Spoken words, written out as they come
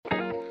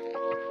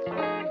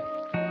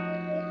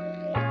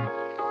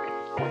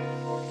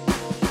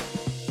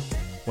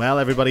Well,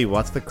 everybody,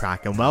 what's the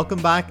crack? And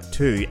welcome back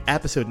to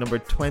episode number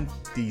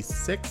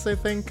 26, I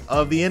think,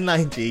 of the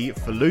Inline G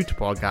Flute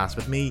podcast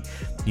with me,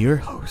 your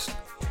host,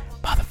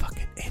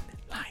 motherfucking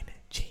Inline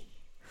G.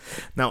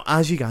 Now,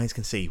 as you guys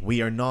can see,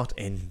 we are not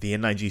in the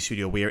Inline G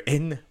studio. We are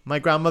in my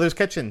grandmother's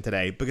kitchen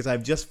today because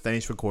I've just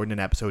finished recording an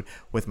episode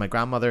with my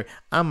grandmother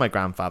and my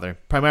grandfather,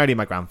 primarily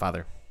my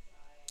grandfather,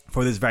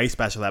 for this very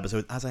special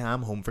episode as I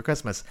am home for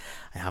Christmas.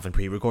 I haven't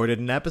pre-recorded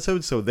an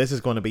episode, so this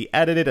is going to be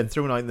edited and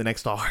thrown out in the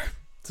next hour.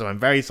 So I'm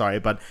very sorry,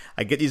 but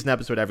I get these an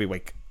episode every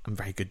week. I'm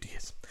very good to you.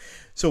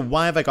 So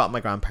why have I got my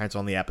grandparents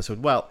on the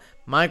episode? Well,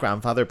 my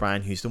grandfather,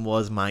 Brian Houston,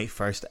 was my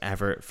first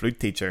ever flute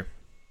teacher.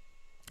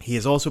 He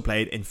has also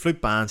played in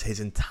flute bands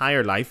his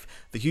entire life.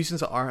 The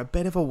Houstons are a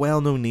bit of a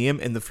well-known name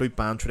in the flute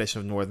band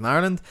tradition of Northern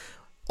Ireland,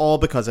 all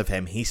because of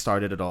him. He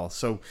started it all.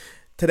 So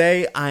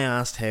today I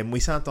asked him, we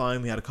sat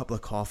down, we had a couple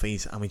of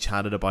coffees, and we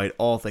chatted about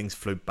all things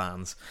flute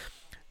bands.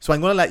 So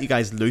I'm going to let you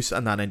guys loose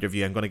on that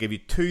interview. I'm going to give you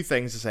two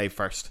things to say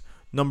first.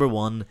 Number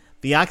one,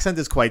 the accent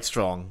is quite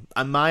strong,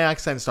 and my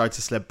accent starts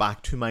to slip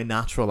back to my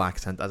natural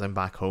accent as I'm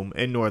back home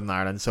in Northern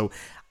Ireland. So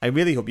I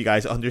really hope you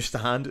guys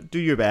understand. Do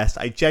your best.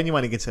 I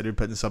genuinely considered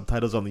putting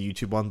subtitles on the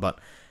YouTube one, but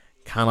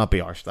cannot be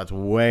arsed. That's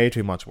way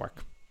too much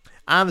work.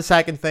 And the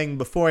second thing,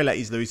 before I let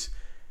you loose,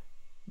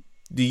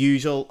 the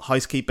usual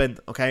housekeeping,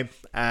 okay?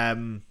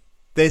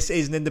 This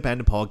is an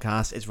independent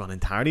podcast. It's run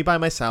entirely by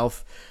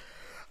myself.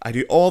 I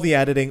do all the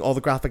editing, all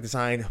the graphic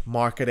design,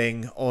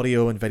 marketing,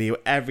 audio and video,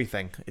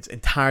 everything. It's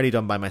entirely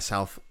done by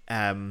myself.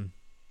 It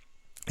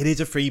is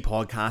a free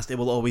podcast. It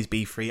will always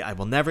be free. I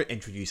will never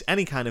introduce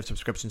any kind of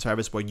subscription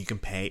service where you can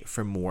pay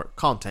for more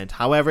content.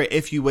 However,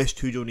 if you wish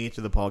to donate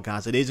to the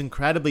podcast, it is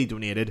incredibly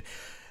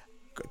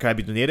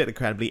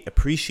incredibly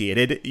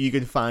appreciated. You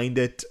can find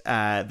it,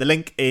 the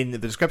link in the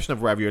description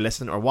of wherever you're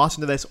listening or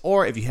watching to this,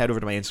 or if you head over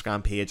to my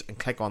Instagram page and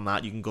click on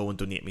that, you can go and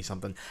donate me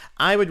something.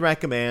 I would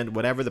recommend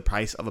whatever the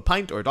price of a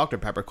pint or Dr.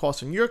 Pepper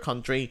costs in your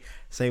country,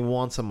 say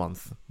once a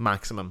month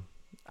maximum.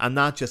 And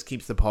that just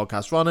keeps the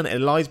podcast running.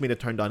 It allows me to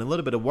turn down a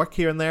little bit of work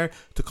here and there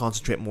to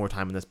concentrate more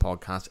time on this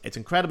podcast. It's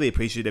incredibly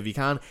appreciated if you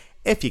can.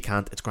 If you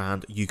can't, it's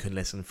grand. You can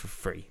listen for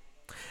free.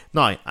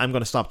 Now, I'm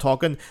going to stop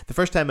talking. The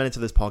first 10 minutes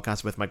of this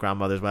podcast with my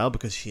grandmother as well,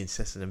 because she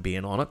insisted on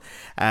being on it.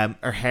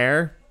 Her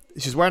hair,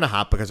 she's wearing a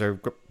hat because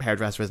her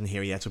hairdresser isn't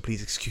here yet, so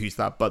please excuse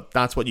that. But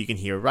that's what you can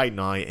hear right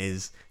now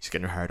is she's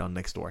getting her hair done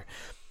next door.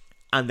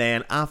 And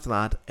then after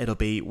that, it'll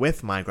be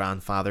with my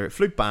grandfather,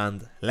 flute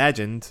band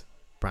legend,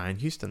 Brian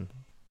Houston.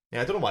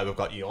 Yeah, I don't know why we've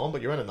got you on,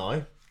 but you're in it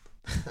now.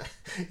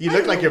 You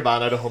look like your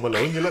man out of Home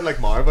Alone. You look like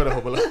Marv out of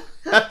Home Alone.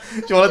 Do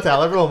you want to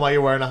tell everyone why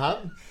you're wearing a hat?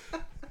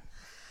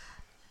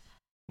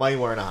 Why are you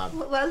wearing a hat?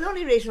 Well, the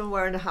only reason I'm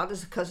wearing a hat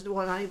is because I don't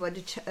want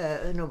anybody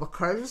to, with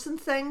curls and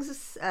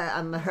things,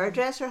 and my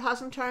hairdresser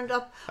hasn't turned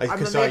up.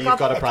 Sorry, you've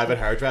got a private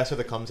hairdresser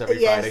that comes every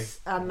Friday. Yes,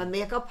 and my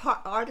makeup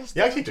artist.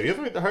 You actually do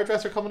have a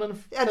hairdresser coming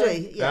in? I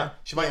do, yeah.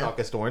 She might knock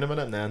us door in a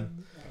minute and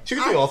then... She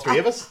could do all three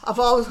of us. I've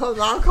always hung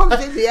on, come to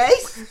the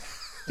ice.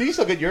 Do you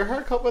still get your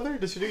hair cut with her?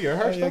 Does she do your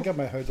hair Yeah, I get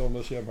my hair done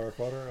with the same hair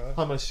cutter.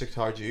 How much she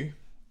charge you?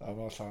 I'm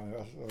not saying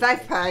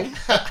 £5.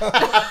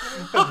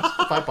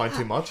 £5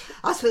 too much.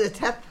 That's for the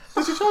tip.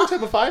 Does she charge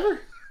him a £5?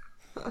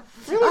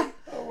 Really?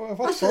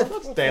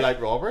 That's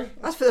daylight robbery.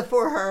 That's for the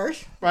 4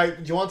 hairs. Right,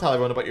 do you want to tell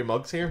everyone about your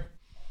mugs here?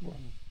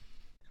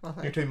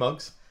 Your 2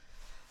 mugs.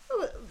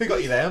 Who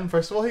got you them,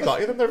 first of all? Who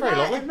got you them? They're very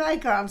lovely. My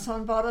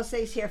grandson bought us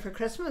these here for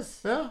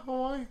Christmas. Yeah,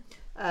 why?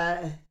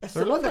 It's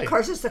the one that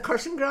curses the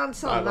cursing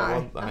grandson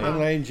now.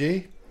 Inline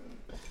G.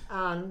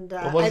 And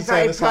I'm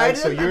very proud of him.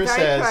 So yours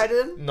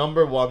says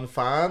number 1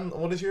 fan.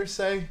 What does yours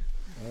say?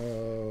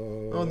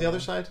 On the other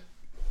side?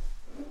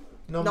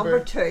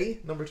 Number 2.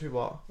 Number 2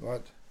 what?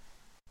 What?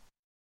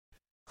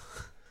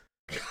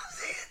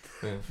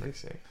 Yeah, for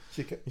sake.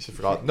 You should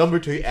forgot. Number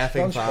 2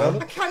 effing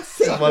fan. I can't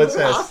see. That's what it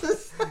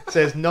says. It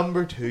says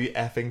number 2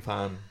 effing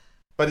fan.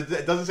 But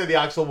it doesn't say the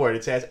actual word.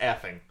 It says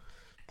effing.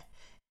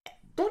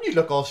 Don't you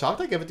look all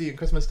shocked? I give it to you on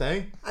Christmas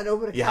Day. I know,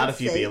 but I you can't had a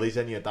few see. Baileys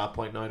in you at that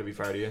point now, to be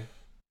fair to you.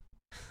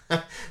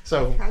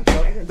 So,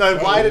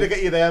 now why did I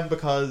get you them?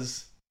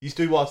 Because you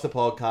do watch the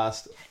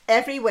podcast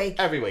every week.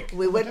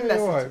 We wouldn't miss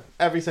it.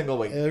 Every single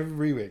week.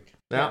 Every week.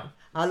 Yeah.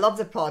 I love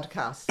the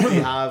podcast. Do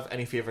you have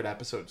any favourite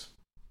episodes?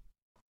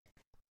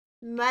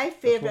 My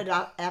favourite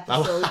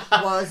episode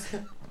was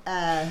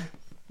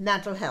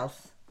mental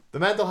health. The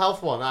mental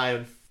health one,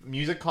 in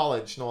music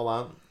college and all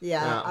that.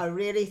 Yeah, I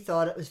really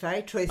thought it was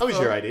very truthful. That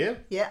was your idea.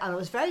 Yeah, and it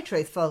was very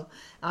truthful.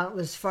 And it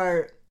was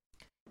for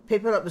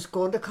people that was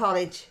going to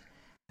college,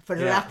 to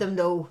let them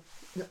know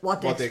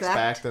what they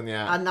expect and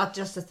not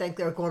just to think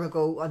they're going to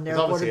go and they're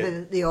going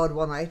to be the odd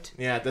one out.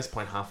 Yeah, at this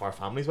point half our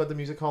families went to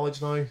music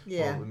college now.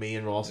 Yeah. Well, me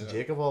and Ross and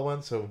Jacob all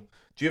went. So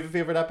do you have a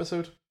favourite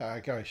episode?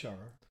 Gary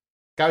Shocker.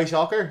 Gary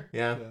Shocker?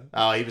 Yeah.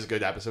 Oh, he was a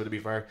good episode, to be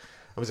fair.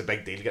 It was a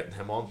big deal getting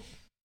him on.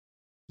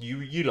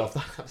 You love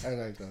that. I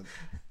like that.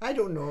 I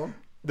don't know.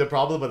 The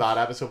problem with that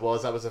episode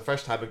was that was the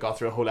first time I got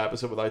through a whole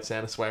episode without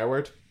saying a swear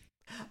word.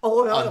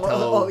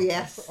 Oh,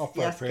 yes.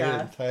 Yes,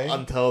 God.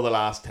 Until the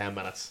last 10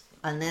 minutes.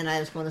 And then I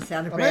was going to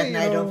celebrate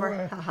night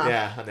over.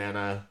 Yeah, and then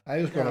I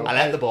was going to. I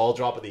let the ball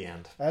drop at the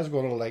end. I was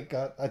going to like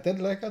that. I did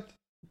like it.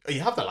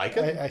 You have to like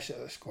it. I said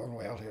it's going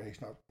well here.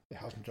 He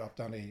hasn't dropped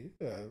any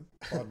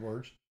bad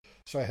words,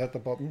 so I hit the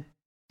button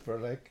for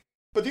like.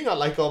 But do you not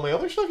like all my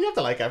other stuff? You have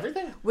to like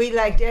everything. We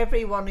liked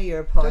every one of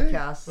your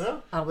podcasts. Yeah.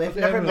 And we've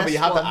never missed but you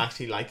have one. to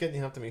actually like it, and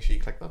you have to make sure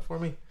you click that for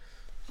me.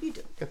 You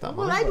do. Get that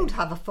well, money. I don't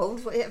have a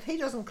phone. If he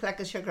doesn't click,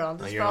 it's your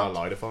grandest You're not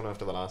allowed a phone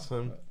after the last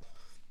time.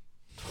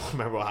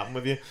 Remember what happened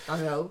with you? I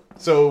know.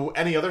 So,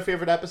 any other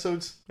favourite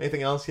episodes?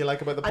 Anything else you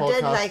like about the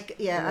podcast? I did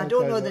like, I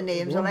don't know the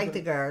names. I like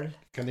the girl.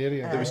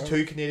 Canadian. There was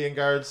 2 Canadian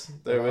guards.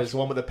 There was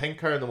one with the pink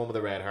hair and the one with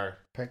the red hair.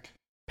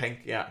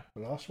 Pink, yeah.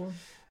 The last one?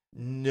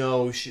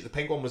 No, the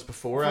pink one was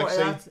before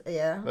actually.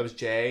 Yeah. That was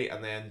Jay,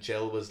 and then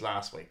Jill was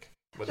last week.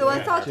 So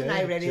I thought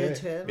tonight really the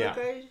two of them were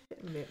great.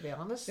 To be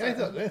honest, yeah, I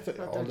thought the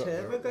two of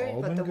them were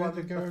great, but the one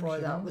before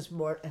that was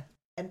more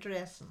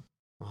interesting.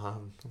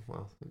 Well,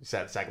 you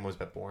said the second one was a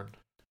bit boring.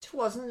 She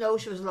wasn't. No,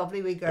 she was a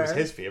lovely wee girl. It was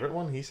his favourite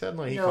one. He said,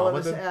 he no,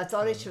 commented. I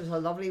thought she was a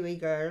lovely wee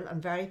girl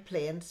and very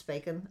plain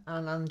speaking,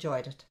 and I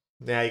enjoyed it.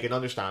 Yeah, you can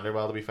understand her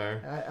well, to be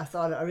fair. I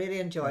thought I really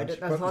enjoyed it.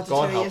 And I thought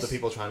God help the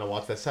people trying to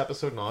watch this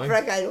episode now.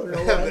 Frick, I don't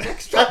know. What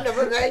extra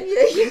number 9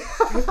 years. You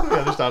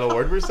understand a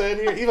word we're saying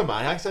here? Even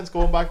my accent's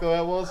going back the way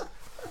it was.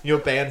 You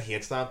know, Ben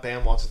hates that.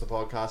 Ben watches the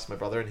podcast, my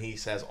brother, and he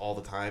says all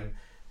the time,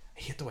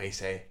 I hate the way you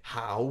say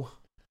how.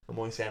 I'm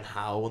only saying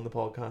how on the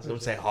podcast. I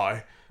don't say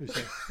how.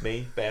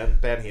 Me, Ben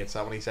hates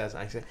that when he says,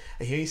 I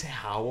hear you say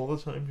how all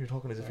the time. You're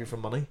talking as if you're for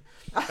money.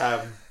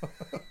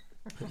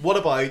 What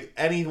about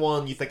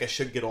anyone you think I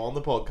should get on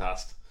the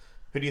podcast?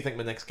 Who do you think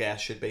my next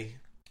guest should be?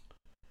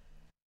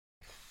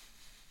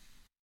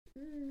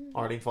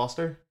 Arlene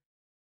Foster?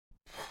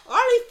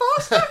 Arlene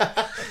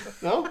Foster?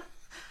 No?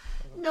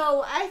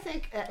 No, I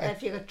think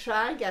if you could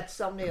try and get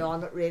somebody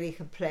on that really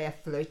can play a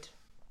flute,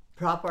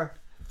 proper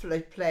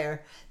flute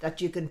player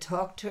that you can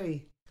talk to.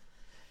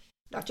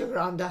 Not your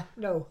granda,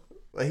 no.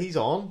 Well, he's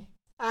on.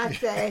 I'd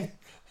say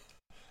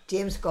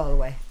James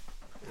Galway.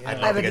 Yeah.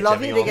 I would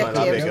love you to get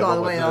James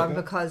Galway on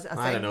because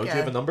I don't know. Do you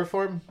have a number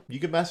for him? You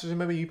could message him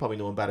maybe. You probably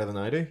know him better than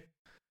I do.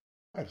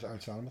 I'll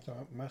send him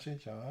a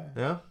message.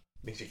 Yeah.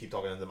 Make sure you keep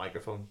talking into the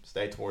microphone.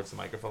 Stay towards the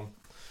microphone.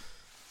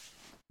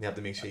 You have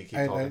to make sure you keep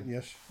talking.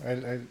 Yes,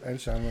 I'll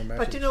send him a message.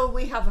 But you know,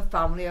 we have a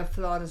family of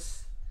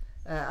Floridas,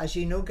 as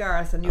you know,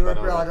 Gareth, and you were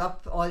brought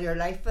up all your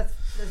life with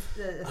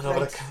the I know,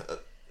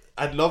 but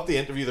I'd love to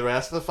interview the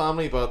rest of the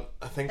family, but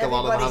I think a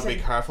lot of them have to be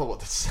careful what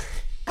they say.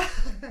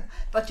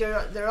 But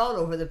they're all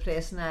over the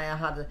place now. I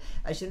had,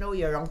 as you know,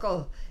 your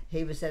uncle,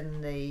 he was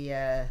in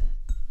the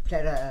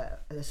played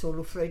the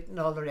solo flute and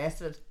all the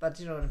rest of it. But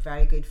you know, a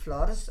very good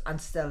flautist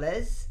and still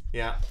is.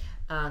 Yeah.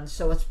 And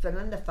so it's been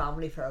in the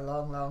family for a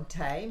long, long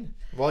time.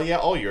 Well, yeah,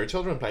 all your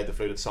children played the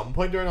flute at some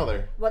point or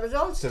another. Well, it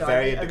all started to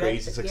varying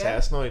degrees of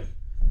success now.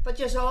 But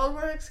just all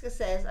were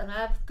success, and I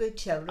have good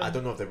children. I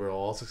don't know if they were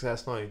all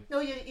success now. No,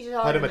 you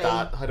how did my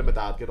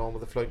dad get on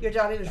with the flute? Your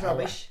daddy was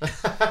rubbish.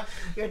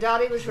 Your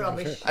daddy was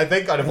rubbish. I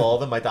think out of all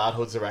of them, my dad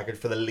holds the record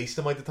for the least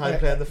amount of time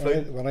playing the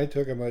flute. When I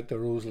took him out to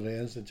Rose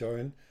Lanes to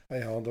join, I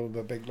handled him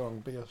a big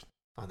long bass.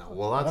 I know.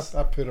 Well,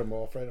 I put him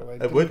off right away.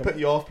 It would put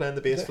you off playing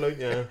the bass flute,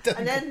 yeah.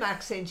 And then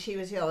Maxine, she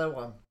was the other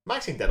one.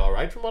 Maxine did all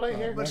right from what I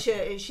hear. But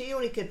she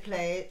only could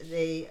play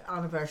the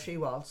anniversary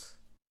waltz.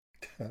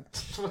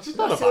 Which is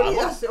not a bad one.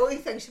 That's the only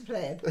thing she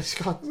played. She's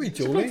played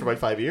for about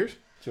 5 years.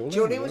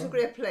 Jodie was a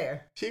great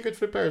player. She a good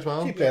flute player as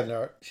well. She played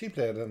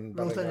in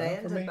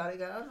Ballygan for me.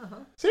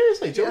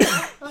 Seriously,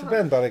 Jodie? She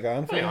played in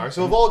Ballygan for me.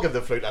 So we've all given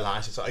the flute a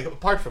lash. So,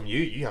 apart from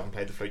you haven't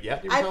played the flute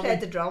yet. I played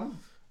the drum.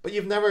 But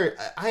you've never...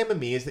 I am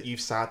amazed that you've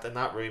sat in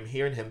that room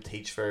hearing him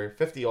teach for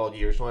 50 odd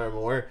years now or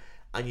more,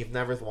 and you've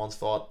never once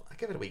thought, I'll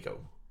give it a wee go.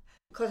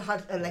 Because I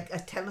had like a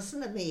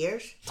Tennyson in my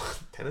ears.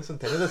 Tennyson?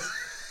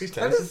 Who's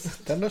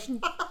Tennyson?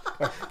 Tennyson?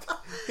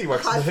 He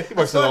works in the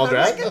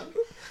laundrette.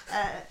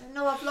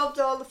 No, I've loved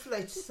all the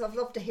flutes. I've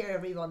loved to hear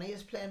everyone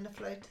is playing the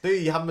flute.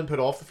 You haven't been put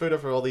off the flute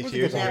after all these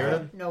years?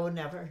 Never. No,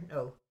 never.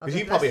 No. Because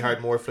you probably heard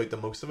more flute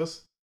than most of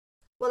us.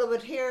 Well, I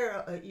would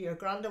hear your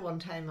granda one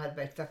time had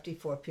about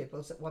 54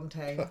 pupils at one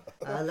time.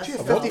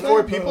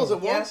 54 pupils at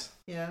once?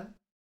 Yeah.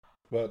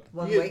 What?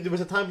 There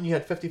was a time when you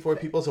had 54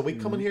 pupils a week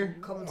coming here?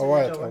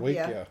 A week,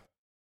 yeah.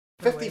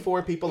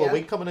 54 people a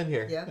week coming in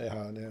here? Yeah.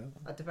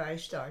 At the very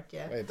start,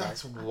 yeah.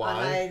 That's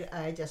wild. And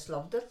I just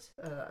loved it.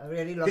 I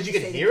really loved it. Because you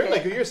can hear it,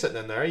 like when you're sitting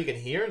in there, you can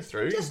hear it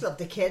through. Just love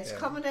the kids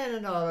coming in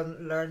and all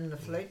and learning the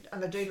flute.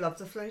 And I do love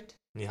the flute.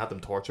 And you had them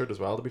tortured as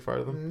well, to be fair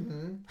to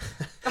them.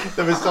 Mm-hmm.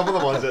 There was a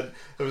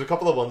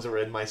couple of ones that were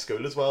in my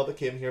school as well that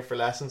came here for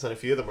lessons, and a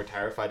few of them were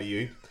terrified of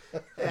you.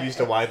 You used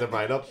to wind them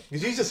right up.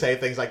 Because you used to say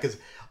things like, because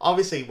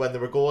obviously when they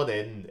were going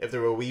in, if they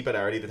were a wee bit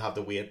early, they'd have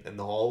to wait in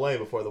the hallway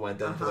before they went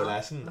in for their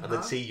lesson, and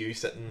they'd see you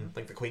sitting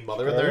like the Queen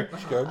Mother in there,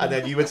 and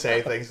then you would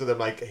say things to them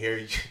like, here,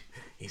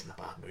 he's in a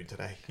bad mood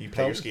today. You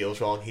play your scales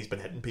wrong. He's been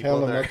hitting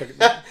people in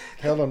there.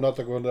 Tell them not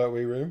to go into that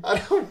wee room. I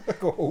don't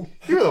go home.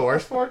 You were the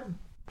worst for it.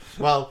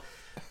 Well,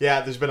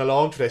 yeah, there's been a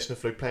long tradition of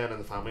flute playing in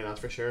the family, that's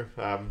for sure.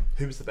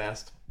 Who was the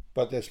best?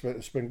 But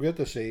it's been great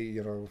to see,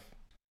 you know,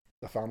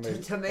 the family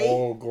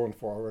all going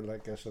forward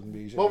like this in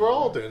music. Well, we're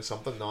all doing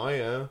something now,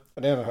 yeah.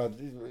 And then I had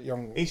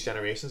young... Each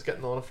generation's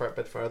getting on a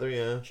bit further,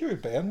 yeah. Sure,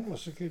 Ben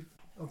was a good...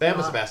 Ben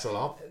was the best of the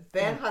lot.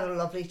 Ben had a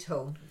lovely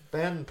tone.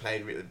 Ben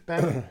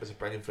was a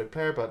brilliant flute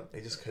player, but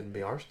he just couldn't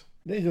be arsed.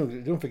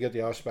 Don't forget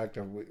the aspect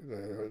of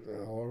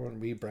the Horn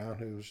Wee Brown,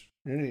 who's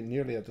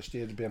nearly at the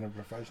stage of being a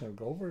professional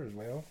golfer as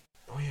well.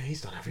 Oh yeah,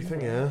 he's done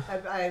everything, yeah.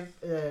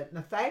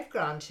 My 5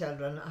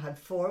 grandchildren, I had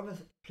 4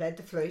 played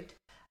the flute,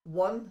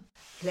 1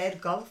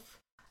 played golf.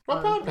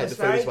 Well, Brian played the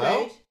flute as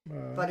well.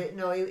 But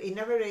he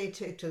never really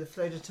took to the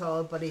flute at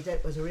all, but he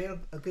was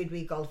a good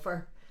wee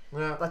golfer.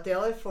 Yeah. But the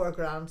other 4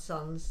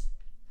 grandsons,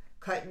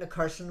 counting the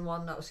cursing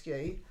one, that was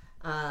you,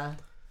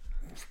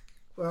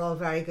 were all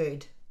very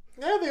good.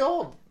 Yeah, they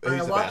all.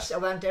 I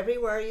went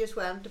everywhere you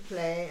went to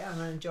play,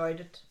 and I enjoyed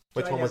it.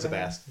 Which one was the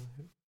best?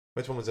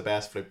 Which one was the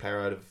best flute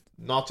player out of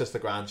not just the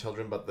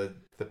grandchildren, but the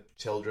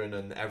children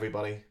and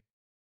everybody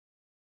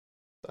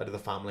out of the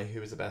family?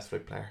 Who was the best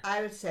flute player?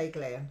 I would say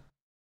Glenn.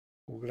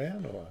 Oh,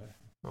 Glenn,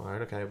 all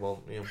right, okay.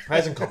 Well,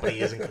 present company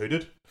is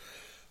included.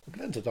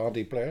 Glenn's a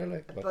dandy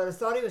player, but I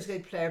thought he was a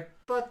good player.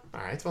 But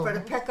for the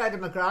pick out of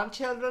my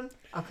grandchildren,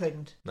 I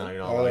couldn't. No, you're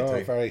not allowed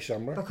to. Very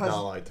similar.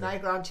 Because my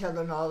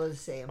grandchildren are all the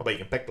same. Oh, but you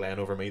can pick Glenn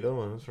over me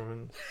though.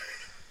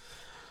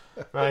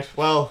 Right.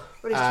 Well.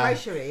 But he's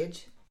twice your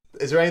age.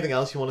 Is there anything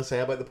else you want to say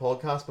about the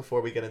podcast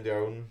before we get into our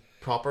own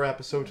proper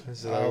episode?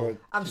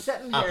 I'm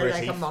sitting here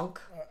like a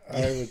monk.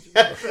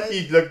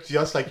 You look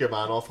just like your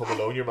man off Home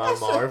Alone, your man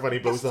Marv, when he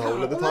blows the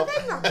hole at the top.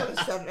 I'm not going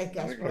to sit like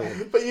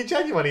this. But you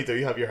genuinely do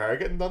have your hair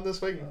getting done this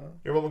week.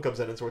 Your woman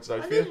comes in and sorts it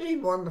out for you. I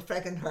need more of my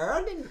freaking hair.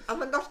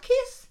 I'm a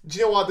nutcase. Do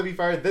you know what, to be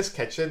fair, this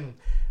kitchen,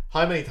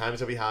 how many times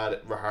have we had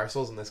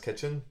rehearsals in this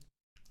kitchen?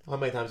 How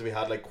many times have we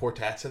had like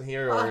quartets in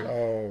here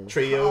or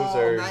trios?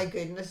 Oh my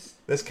goodness.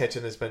 This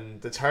kitchen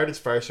it's heard its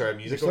fair share of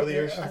music over the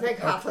years. I think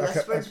half of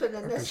this has been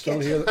in this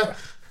kitchen.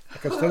 I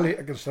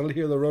can still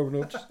hear the road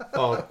notes.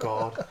 Oh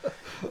God.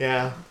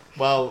 Yeah.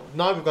 Well,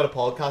 now we've got a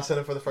podcast in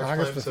it for the first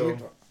time, so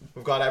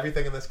we've got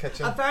everything in this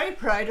kitchen. I'm very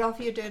proud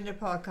of you doing the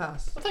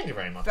podcast. Well, thank you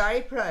very much.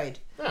 Very proud.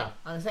 Yeah.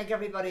 And I think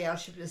everybody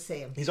else should be the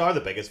same. These are the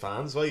biggest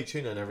fans. Well, you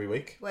tune in every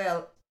week.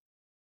 Well,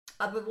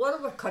 I would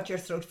want to cut your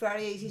throat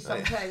very easy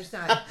sometimes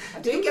now. I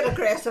do get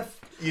aggressive.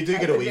 You do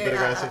get a wee bit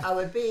aggressive. I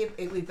would be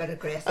a wee bit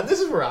aggressive. And this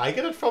is where I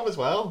get it from as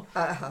well.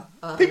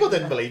 People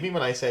didn't believe me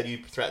when I said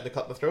you threatened to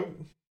cut my throat.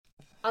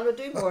 I would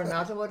do more than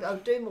that. I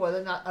would do more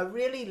than that. I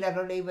really,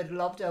 literally would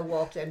love to have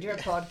walked into your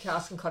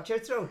podcast and cut your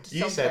throat.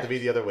 You said to me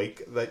the other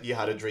week that you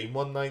had a dream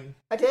one night.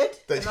 I did.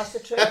 And that's the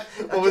truth.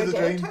 What was the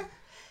dream?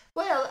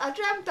 Well, I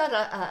dreamt that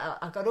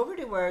I got over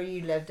to where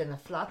you lived in a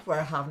flat where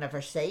I have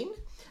never seen.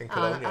 In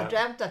Cologne, I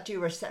dreamt that you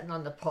were sitting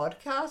on the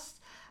podcast.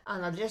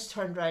 And I just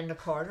turned round the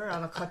corner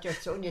and I cut your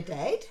throat and you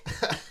died.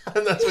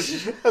 And that's what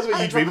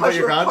you dreamed about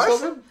your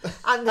grandchildren?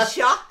 And the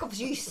shock of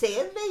you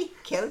seeing me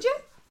killed you.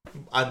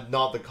 And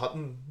not the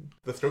cutting.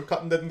 The throat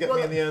cutting didn't get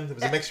me in the end. It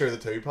was a mixture of the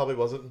two, probably,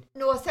 wasn't it?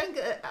 No, I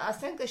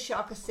think the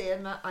shock of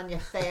seeing me and you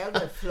fell to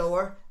the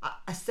floor.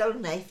 I still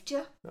knifed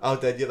you. Oh,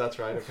 did you? That's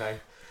right. Okay.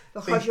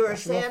 Because you were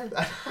saying.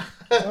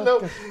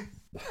 No.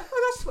 Well,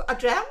 that's what I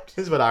dreamt.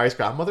 This is what Irish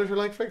grandmothers were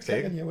like, for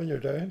example. Kicking you when you're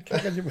down.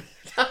 Kicking you.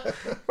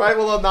 Right,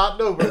 well, on that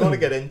note, we're going to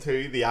get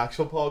into the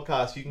actual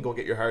podcast. You can go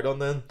get your hair done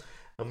then.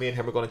 And me and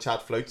him are going to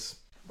chat flutes.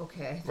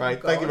 Okay.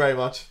 Right, thank you very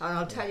much. And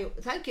I'll tell you,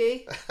 thank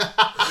you.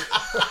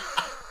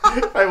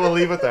 Right, we'll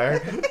leave it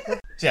there.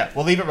 So yeah,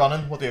 we'll leave it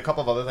running. We'll do a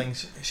couple of other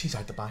things. She's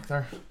out the back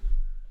there.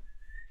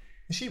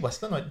 Is she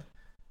whistling out?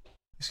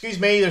 Excuse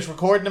me, there's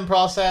recording in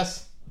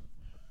process.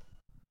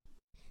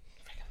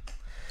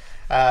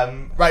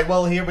 Right,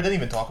 well here, we didn't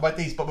even talk about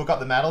these, but we've got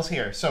the medals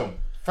here. So,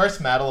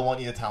 first medal I want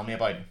you to tell me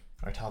about,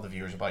 or tell the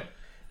viewers about.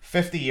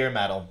 50-year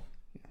medal.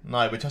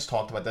 Now, we just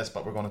talked about this,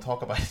 but we're going to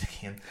talk about it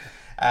again.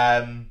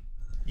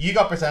 You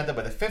got presented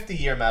with a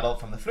 50-year medal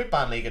from the Flute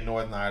Band League in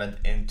Northern Ireland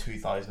in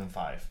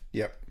 2005.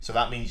 Yep. So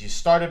that means you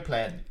started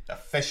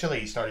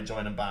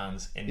joining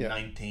bands in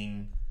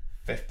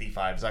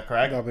 1955. Is that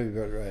correct? That'd be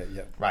good, right?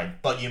 Yeah.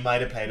 Right, but you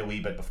might have played a wee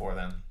bit before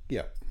then.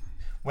 Yeah.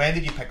 When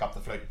did you pick up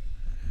the flute?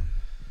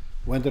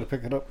 When did I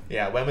pick it up?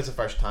 Yeah, when was the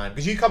first time?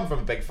 Because you come from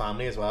a big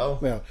family as well.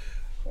 Well,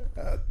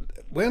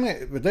 when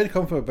I did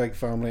come from a big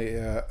family,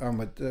 I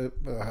had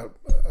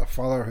a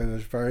father who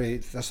was very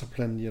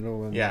disciplined, you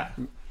know,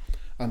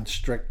 and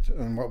strict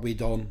in what we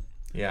done.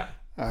 Yeah.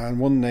 And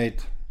one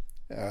night,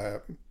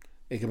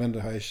 he came into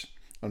the house,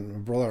 and my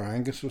brother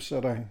Angus was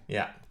sitting.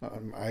 Yeah.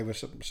 And I was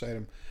sitting beside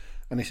him,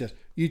 and he says,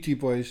 "You two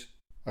boys,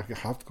 I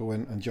have to go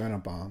in and join a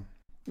band.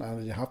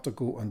 And you have to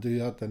go and do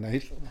that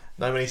tonight."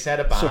 Now, when he said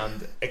a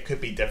band, it could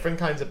be different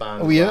kinds of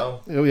bands as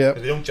well. Oh, yeah.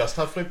 They don't just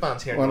have flute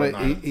bands here in Northern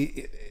Ireland.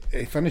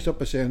 He finished up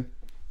by saying,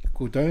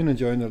 "Go down and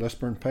join the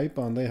Lisburn Pipe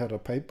Band." They had a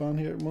pipe band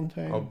here at one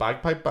time. Oh,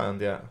 bagpipe band,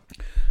 yeah.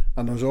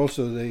 And there was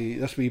also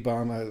this wee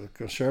band, the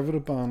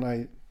conservative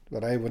band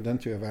that I went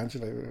into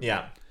eventually.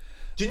 Yeah.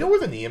 Do you know where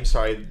the name,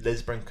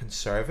 Lisburn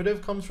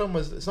Conservative comes from?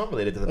 It's not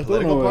related to the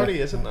political party,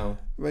 is it now?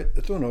 Right, I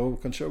don't know.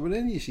 But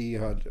then you see you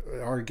had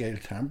Argyle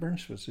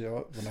Temperance.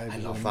 I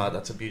love that.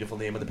 That's a beautiful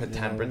name, and they put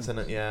temperance in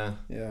it, yeah.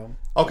 Yeah.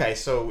 Okay,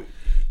 so...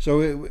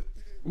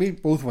 we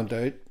both went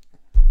out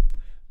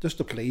just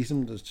to please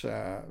them. Just, we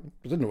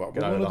didn't know what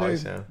we were going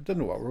to do. Yeah. Didn't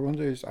know what we were going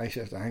to do. I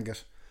said to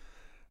Angus,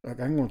 look,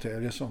 I'm going to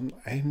tell you something.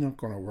 I'm not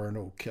going to wear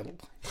no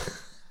kilt.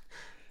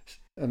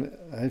 And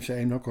I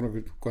say I'm not going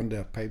to go into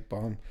a pipe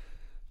band.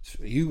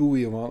 So you go where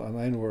you want, and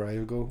I know where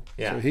I'll go.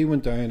 Yeah. So he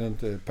went down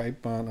into the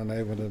pipe band, and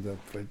I went into the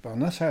flute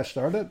band. That's how I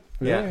started.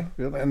 Really.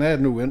 And I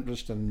had no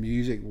interest in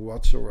music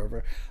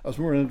whatsoever. I was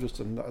more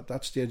interested in at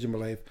that stage of my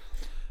life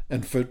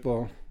in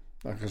football,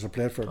 because I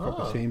played for a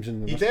couple of teams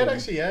in the. You did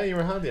actually, yeah. You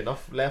were handy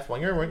enough left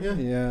winger, weren't you?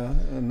 Yeah,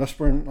 in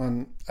Lisburn,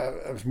 and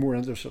I was more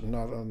interested in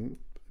that. And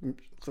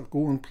to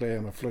go and play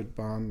in a flute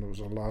band was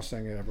the last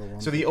thing I ever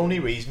wanted. So the only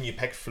reason you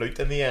picked flute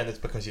in the end is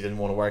because you didn't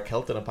want to wear a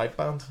kilt in a pipe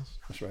band?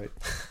 That's right.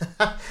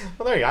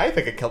 Well, there you go. I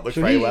think a kilt looks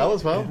very well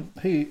as well.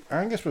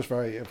 Angus was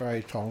very,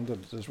 very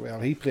talented as well.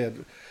 He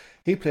played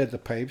the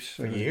pipes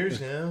for years,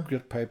 yeah.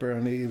 Great piper,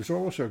 and he was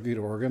also a good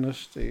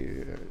organist.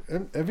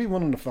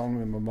 Everyone in the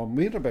family, my mum,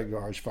 we had a big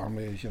large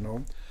family, as you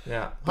know.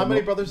 Yeah. How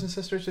many brothers and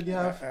sisters did you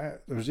have?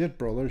 There was 8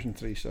 brothers and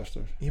 3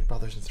 sisters. 8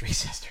 brothers and 3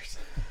 sisters.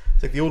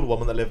 It's like the old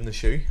woman that lived in the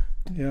shoe.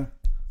 Yeah.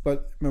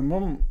 But my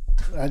mum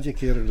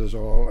educated us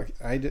all. Like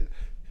I did,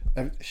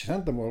 she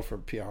sent them all for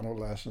piano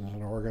lessons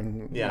and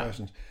organ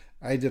lessons.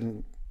 I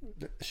didn't.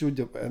 Showed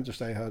the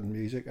interest I had in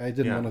music. I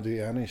didn't want to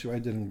do any, so I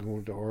didn't go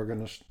to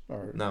organist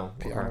or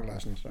piano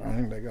lessons or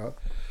anything like that.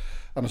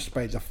 And it's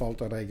by default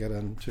that I get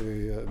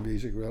into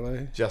music,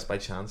 really. Just by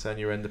chance, and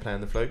you were into playing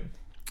the flute.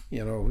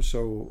 You know,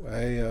 so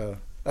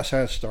that's how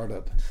it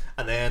started.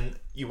 And then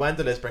you went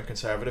to Lisburn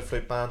Conservative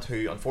Flute Band,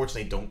 who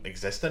unfortunately don't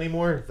exist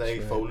anymore. They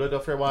folded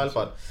after a while,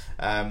 but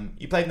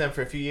you played in them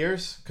for a few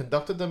years,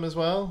 conducted them as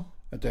well.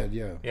 I did,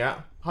 yeah.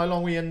 Yeah. How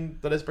long were you in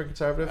the Lisburn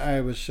Conservative? I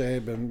would say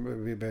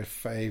maybe about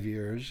 5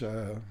 years.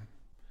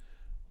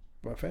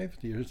 About 5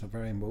 years, the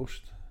very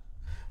most.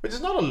 Which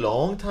is not a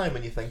long time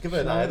when you think of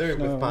it either.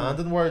 With band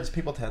and words,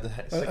 people tend to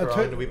stick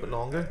around a wee bit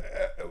longer.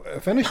 I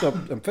finished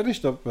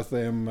up with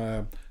them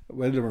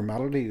while they were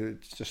melody.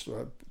 It's just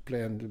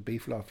playing the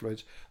B-flat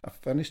flutes. I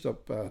finished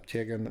up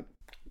taking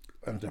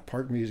the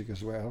part music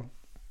as well.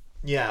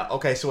 Yeah.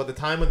 Okay. So at the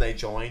time when they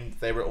joined,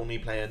 they were only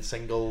playing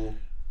single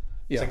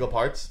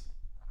parts.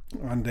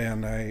 And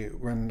then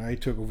when I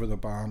took over the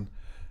band,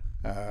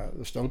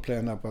 they're still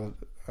playing that, but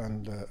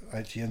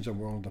I changed the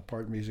world to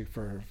part music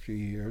for a few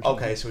years.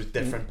 Okay, so it's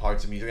different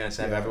parts of music, and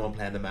instead of everyone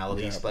playing the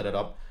melody, split it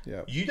up.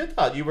 Yeah. You did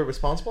that? You were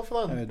responsible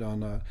for that? I done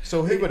that.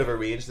 So who would have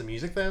arranged the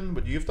music then?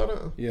 Would you have done it?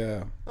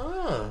 Yeah.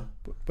 Ah.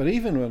 But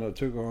even when I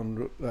took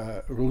on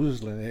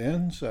Roses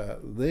Lanes,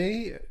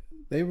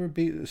 they were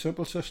the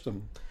Simple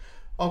System.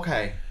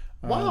 Okay.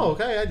 Wow,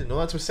 okay, I didn't know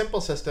that. So Simple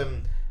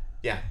System,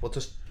 we'll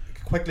just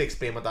quickly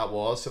explain what that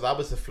was. So that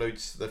was the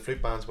flutes, the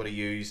flute bands would have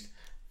used.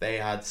 They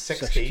had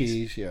six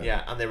keys,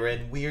 and they were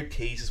in weird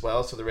keys as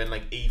well. So they were in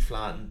like E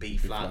flat and B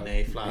flat and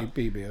A flat.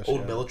 B bass,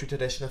 old military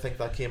tradition, I think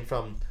that came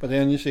from. But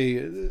then you see,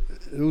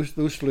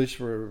 those flutes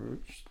were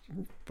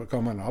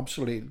becoming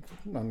obsolete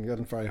and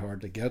getting very hard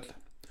to get.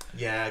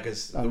 Yeah,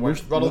 because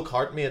Ruddle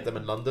Cart made them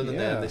in London, and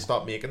then they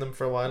stopped making them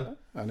for a while.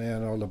 And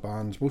then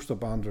most of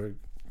the bands are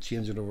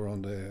changing over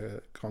on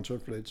the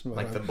concert flutes,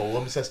 like the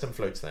Boehm system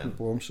flutes. Then the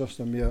Boehm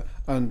system,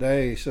 and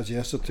I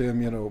suggested to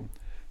him,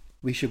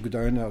 we should go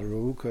down that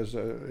road because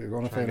you're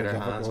going to find it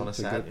difficult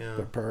to get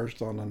the pairs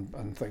done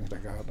and things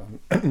like that.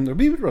 And they're a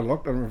wee bit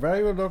reluctant, we're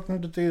very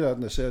reluctant to do that.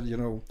 And they said,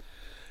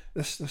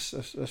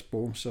 this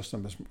Boehm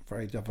system is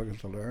very difficult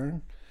to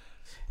learn.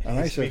 And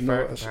I said,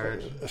 no,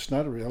 it's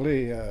not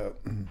really.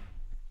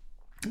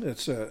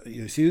 It's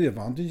you see the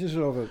advantages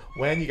of it.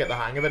 When you get the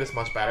hang of it, it's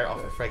much better. Oh,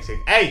 for Frank's sake,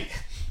 hey!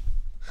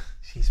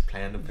 She's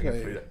playing the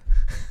finger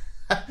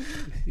flute.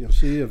 You'll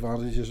see the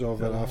advantages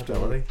of it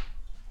after.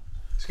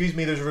 Excuse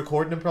me, there's a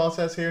recording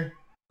process here.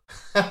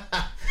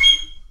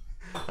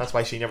 That's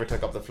why she never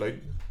took up the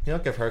flute. You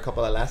don't give her a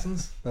couple of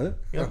lessons. Huh?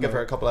 You don't give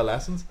her a couple of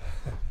lessons.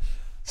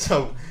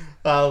 So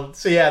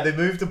they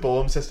moved to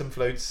Boehm system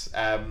flutes,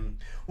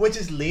 which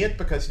is late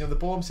because the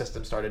Boehm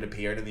system started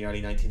appearing in the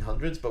early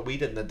 1900s, but we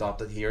didn't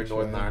adopt it here in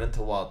Northern Ireland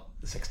until what,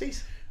 the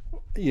 60s?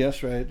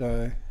 Yes, right.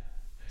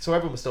 So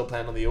everyone was still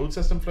playing on the old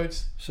system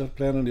flutes. Still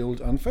playing on the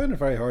old, and found it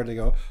very hard to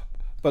go.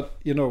 But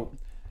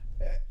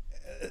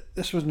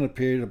this was in a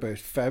period about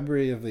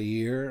February of the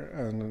year,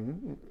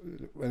 and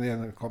when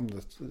then come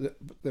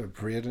the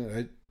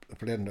parading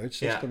out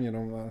system,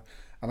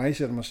 and I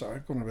said to myself,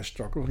 I'm going to have a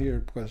struggle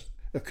here because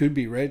it could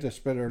be right, it's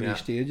about early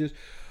stages.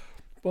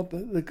 But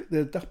they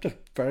adapted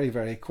very,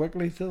 very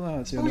quickly to that.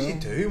 I suppose you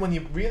do. When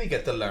you really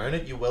get to learn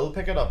it, you will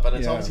pick it up, and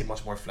it's obviously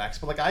much more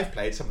flexible. Like I've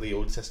played some of the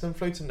old system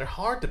flutes, and they're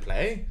hard to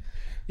play.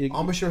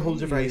 Embouchure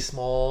holes are very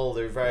small.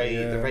 They're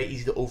very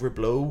easy to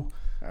overblow.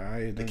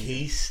 The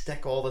keys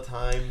stick all the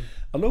time.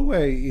 Although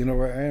I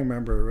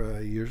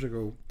remember years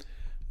ago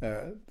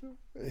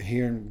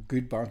hearing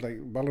good bands like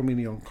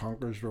Valerie and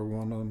Conquerors were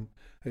one of them.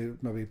 who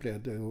maybe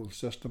played the old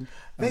system.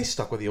 They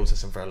stuck with the old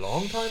system for a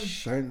long time.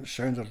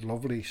 Sounded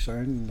lovely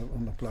sound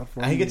on the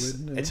platform. I think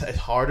it's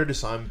harder to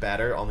sound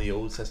better on the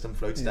old system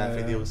flutes,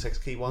 definitely the old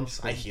 6-key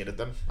ones. I hated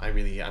them.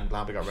 I'm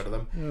glad we got rid of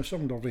them. Yeah,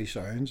 some lovely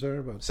sounds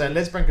there. But so in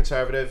Lisburn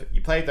Conservative,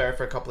 you played there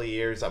for a couple of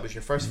years. That was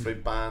your first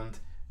flute band.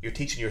 You're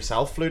teaching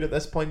yourself flute at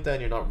this point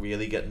then? You're not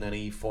really getting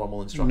any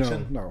formal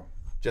instruction? No.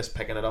 Just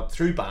picking it up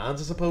through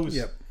bands, I suppose?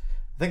 Yep.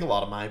 I think a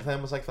lot of my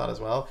playing was like that as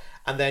well.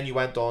 And then you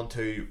went on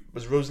to,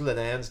 was Rosalind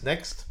Ends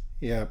next?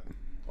 Yeah.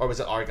 Or was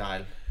it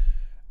Argyll?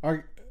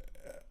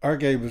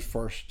 Argyll was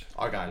first.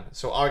 Argyll.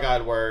 So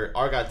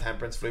Argyll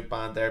Temperance Flute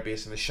Band, they're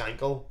based in the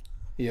Shankill.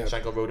 Yeah.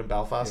 Shankill Road in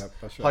Belfast. Yeah,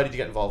 that's right. How did you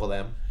get involved with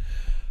them?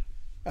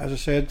 As I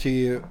said to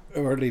you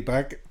early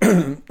back,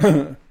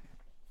 I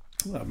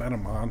met a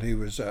man who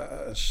was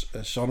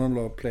his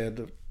son-in-law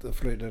played the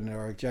flute in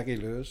Argyll. Jackie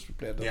Lewis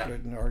played the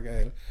flute in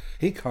Argyll.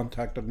 He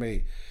contacted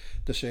me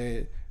to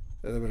say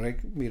they would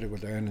like me to go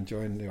down and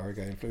join the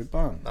Argyll Flute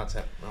Band. That's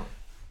it. No.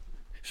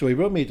 So he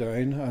brought me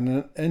down,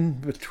 and in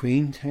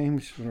between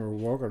times when we were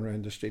walking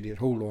around the street, he'd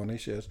hold on. He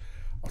says,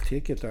 "I'll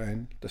take you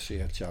down to see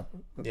a chap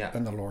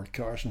in the Lord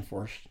Carson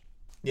first."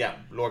 Yeah,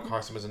 Lord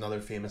Carson was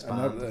another famous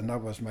band, and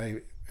that was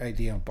my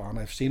idea of band.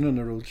 I've seen on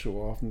the road so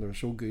often; they were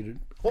so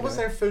good. What was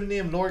their full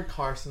name? Lord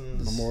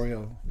Carson's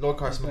Memorial. Lord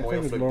Carson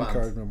Memorial Flute Lord Band.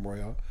 Carson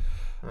Memorial.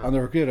 And they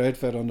were a great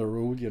outfit on the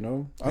road, you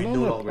know. And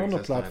on the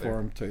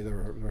platform too, they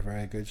were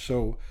very good.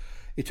 So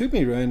he took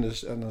me around,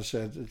 and I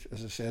said,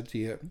 as I said to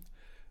you,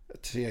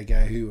 to see a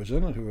guy who was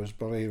in it, who was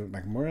Billy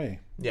McMurray.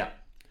 Yeah.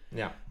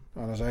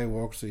 And as I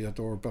walked through the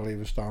door, Billy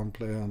was down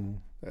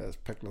playing his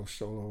piccolo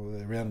solo,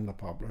 the Rain and the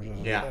Poplars,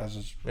 as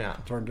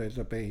it turned out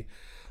to be.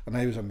 And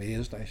I was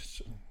amazed. I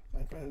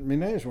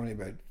mean, I was only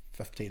about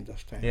 15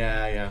 this time.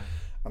 Yeah.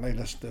 And I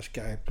listened to this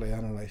guy playing,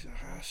 and I said,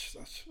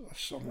 that's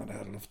something that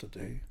I'd love to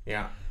do.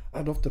 Yeah.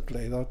 I'd love to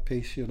play that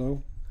piece, you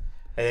know.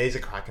 It is a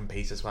cracking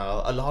piece as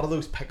well. A lot of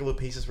those piccolo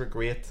pieces were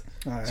great.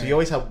 So you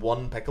always had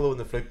one piccolo in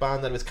the flute band,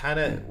 and it was kind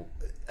of,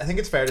 I think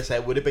it's fair to say,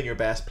 it would have been your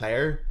best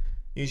player.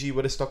 Usually you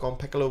would have stuck on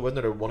piccolo, wouldn't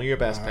it? Or one of your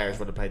best players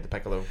would have played the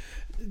piccolo.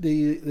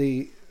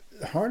 The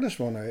hardest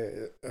one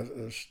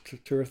was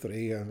 2 or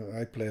 3, and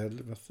I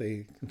played with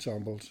the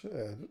ensembles.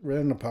 Rain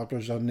and the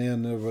Poplars, and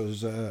then there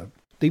was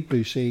Deep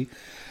Blue Sea.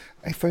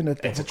 I found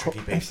it difficult. It's a tricky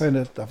piece. I found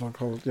it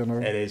difficult, you know.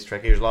 It is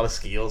tricky. There's a lot of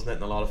scales in it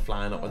and a lot of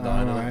flying up and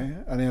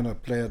down. And then I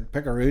played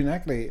Picaroon.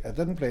 Actually, I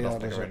didn't play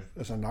that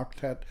as an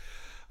octet.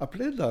 I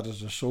played that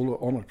as a solo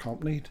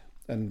unaccompanied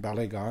in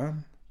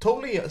Ballygowan.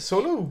 Totally a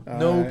solo?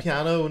 No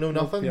piano, no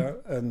nothing? Yeah,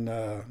 and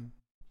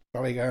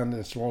Ballygowan,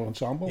 the small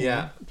ensemble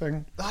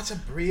thing. That's a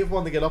brave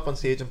one to get up on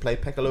stage and play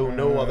piccolo,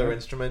 no other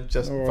instrument,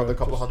 just for the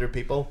couple of hundred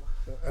people.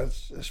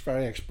 It's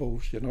very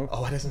exposed, you know.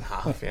 Oh, it isn't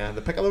half,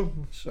 the piccolo.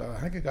 So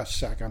I think I got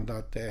second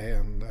that day,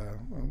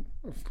 and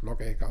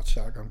lucky I got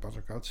second, but I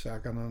got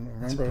second, and I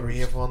remember that's a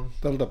brave one.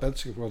 Still the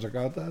bits because I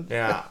got that.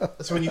 Yeah.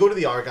 So when you go to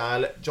the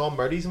Argyll, John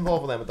Murdy's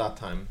involved with them at that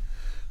time.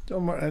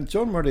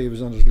 John Murdy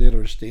was on his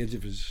later stage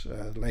of his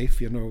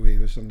life, you know. He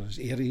was in his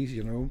 80s,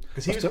 you know.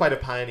 Because he was quite a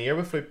pioneer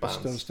with flute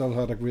bands. Still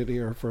had a great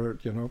ear for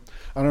it, you know.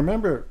 And I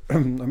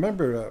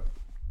remember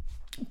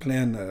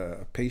playing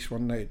a piece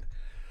one night,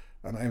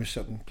 and I was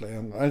sitting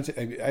playing. I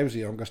was the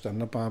youngest in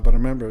the band, but I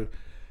remember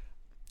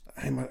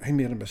I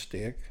made a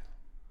mistake,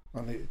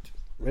 and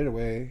right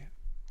away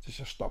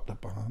just stopped the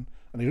band,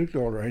 and he looked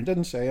all around,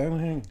 didn't say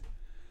anything.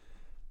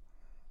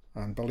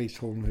 And Billy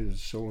told me, the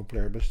solo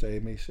player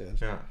beside me,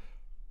 says,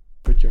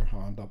 "Put your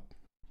hand up."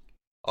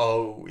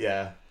 Oh,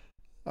 yeah.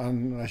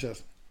 And I said,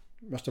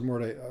 "Mr.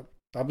 Murray,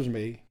 that was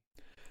me.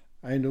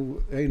 I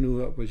knew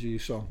that was you,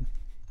 son.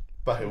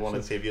 But I want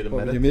to save you a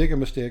minute. When you make a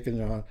mistake in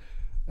your hand,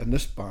 in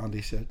this band,"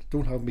 he said,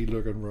 "don't have me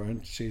looking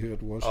around to see who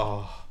it was.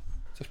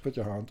 Just put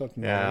your hand up."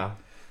 Yeah.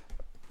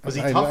 Was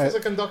he tough as a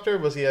conductor?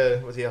 Was he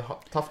a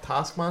tough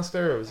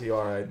taskmaster, or was he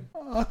all right?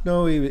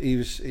 No, he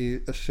was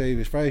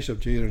very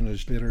subdued in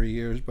his later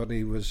years, but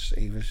he was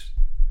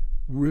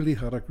really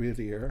had a great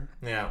ear.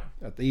 Yeah.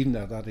 Even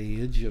at that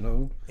age, you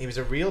know. He was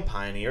a real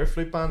pioneer of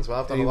flute bands. Well,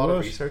 I've done a lot of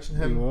research on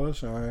him. He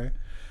was, aye.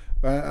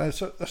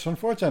 It's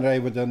unfortunate I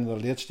was in the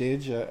late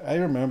stage. I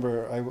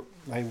remember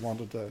I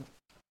wanted to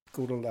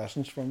go to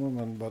lessons from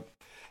him, but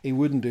he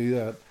wouldn't do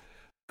that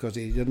because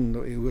he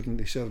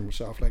said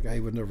himself, like, I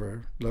would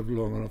never live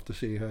long enough to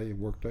see how he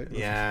worked out.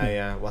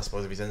 Yeah. Well, I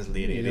suppose if he's in his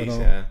late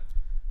 80s,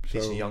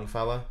 he's a young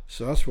fella.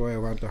 So that's why I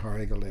went to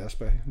Harry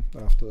Gillespie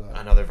after that.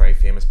 Another very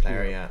famous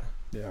player,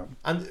 Yeah.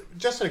 And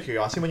just out of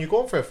curiosity, when you're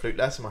going for a flute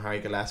lesson with Harry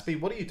Gillespie,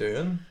 what are you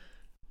doing?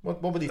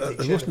 What would he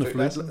teach you? It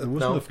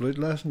wasn't a flute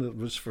lesson. It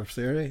was for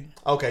theory.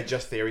 Okay,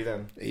 just theory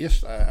then.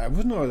 Yes, I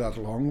wasn't all that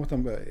long with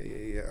him, but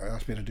he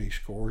asked me to do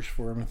scores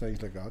for him and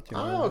things like that. You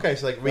know? Okay,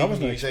 so like reading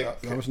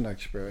music, that was an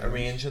experience.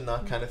 Arranging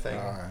that kind of thing.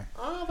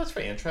 That's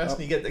very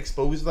interesting. You get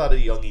exposed to that at a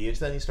young age,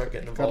 then you start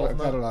getting involved in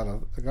that.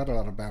 I got a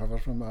lot of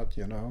benefit from that,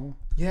 you know.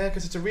 Yeah,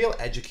 because it's a real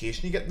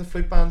education you get in the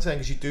flute band thing,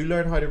 because you do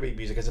learn how to read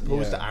music as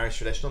opposed to Irish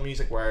traditional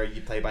music where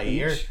you play by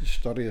ear. You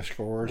study the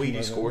scores. We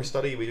do score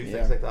study, we do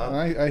things like that.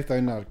 I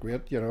found that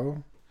great, you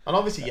know. And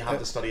obviously you have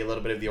to study a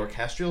little bit of the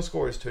orchestral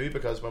scores too,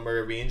 because when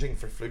we're arranging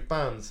for flute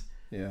bands,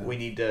 we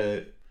need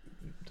to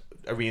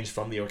arrange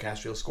from the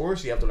orchestral score,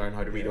 so you have to learn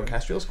how to read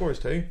orchestral scores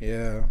too.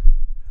 Yeah.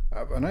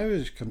 When I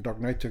was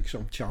conducting, I took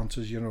some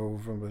chances,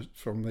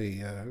 from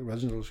the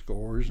original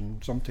scores,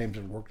 and sometimes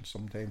it worked and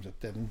sometimes it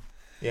didn't.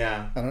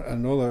 Yeah.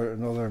 And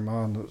another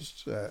man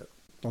that's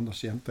done the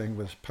same thing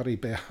was Paddy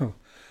Bell.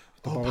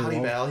 Paddy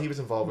Bell, he was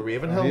involved with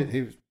Ravenhill.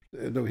 He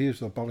was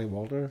the Billy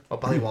Walter. Oh,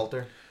 Billy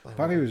Walter.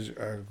 Paddy was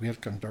a great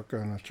conductor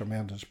and a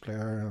tremendous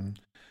player, and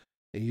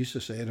he used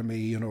to say to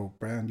me,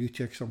 Brian, you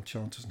take some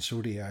chances, and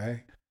so do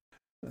I.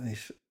 And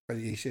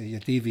he said, you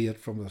deviate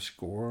from the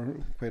score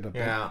quite a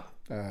bit. Yeah.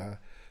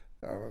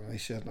 He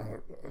said,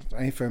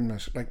 I found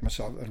this, like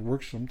myself, it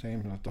works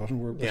sometimes and it doesn't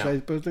work. Yeah.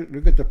 But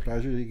look at the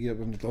pleasure you get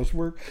when it does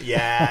work.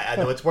 Yeah, I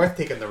know, it's worth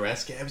taking the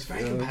risk. It was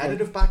very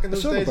competitive back in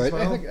those days as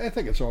well. I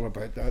think it's all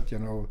about that,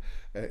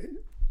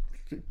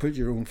 put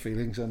your own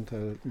feelings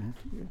into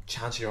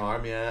chance your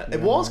arm. It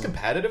was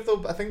competitive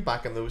though, I think,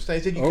 back in those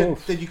days. Did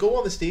you go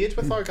on the stage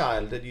with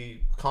Argyle? Did you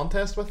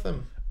contest with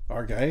them?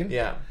 Argyle?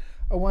 Yeah.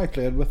 Oh, I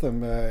played with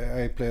them.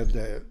 I played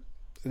the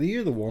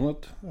year they won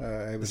it.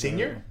 I was the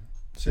senior?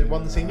 They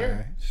won the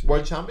senior?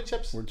 World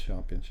Championships? World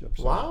Championships.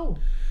 Wow.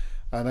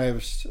 And I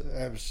was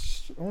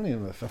only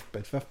in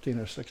about 15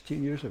 or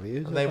 16 years of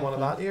age. And they won it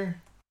that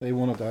year? They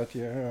won it that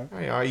year.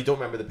 There you are. You don't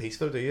remember the piece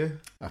though, do you?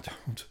 I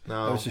don't.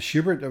 No. It was a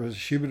Schubert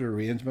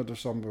arrangement or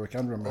something, but I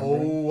can't remember.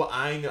 Oh,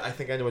 I know. I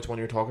think I know which one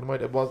you're talking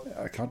about. It was.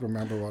 I can't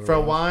remember what it was. For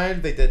a while,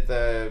 they did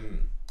the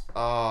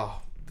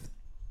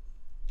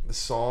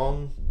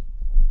song.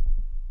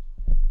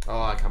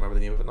 Oh, I can't remember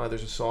the name of it now.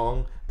 There's a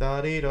song.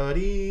 Da dee da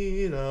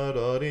dee da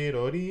da dee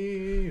da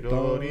dee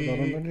da dee.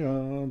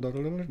 Oh,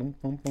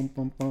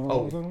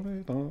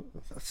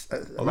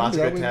 that's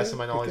a good test of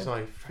my knowledge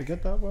now.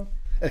 Forget that one.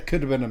 It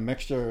could have been a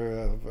mixture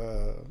of.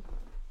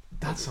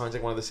 That sounds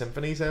like one of the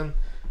symphonies then.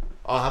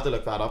 I'll have to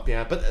look that up,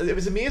 yeah. But it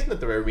was amazing that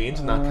they were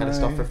arranging that kind of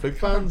stuff for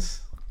flute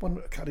bands. I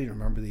can't even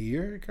remember the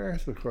year,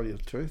 Gareth, to tell you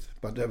the truth.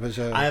 But it was.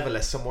 I have a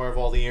list somewhere of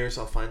all the years.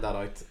 I'll find that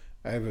out.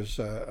 I was.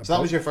 So that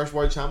was your first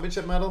World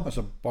Championship medal? I was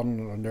a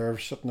bundle of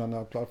nerves sitting on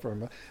that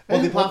platform. Well,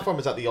 the platform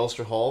was at the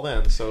Ulster Hall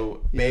then,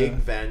 so big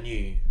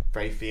venue,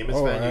 very famous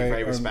venue,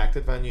 very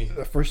respected venue.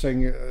 The first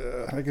thing,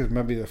 I think it was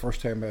maybe the first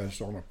time I was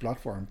on a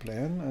platform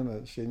playing, and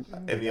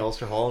in the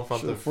Ulster Hall in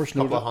front of a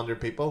couple of hundred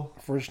people.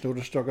 First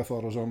notice struck, I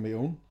thought I was on my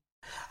own.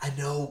 I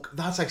know,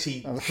 that's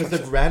actually, because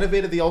they've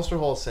renovated the Ulster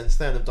Hall since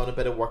then, they've done a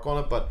bit of work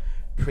on it, but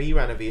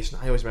pre-renovation,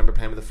 I always remember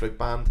playing with the flute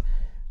band.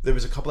 There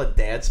was a couple of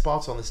dead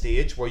spots on the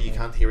stage where you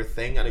can't hear a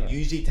thing, and it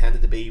usually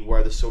tended to be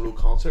where the solo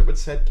concert would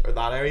sit, or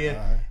that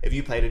area. If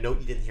you played a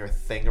note, you didn't hear a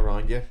thing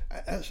around you.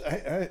 That's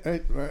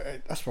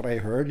what I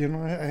heard,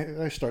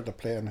 I started to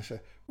play and I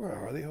said, where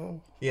are they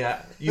all?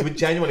 Yeah, you would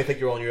genuinely think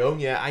you're on your own.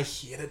 Yeah, I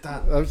hated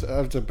that. That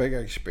was a big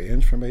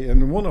experience for me.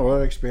 And one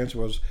other experience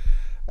was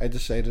I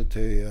decided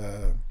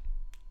to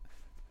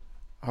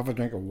have a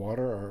drink of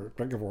water or a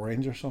drink of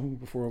orange or something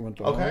before I went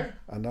on. Okay.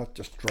 And that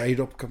just dried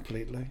up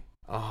completely.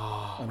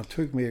 Oh. And it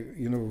took me,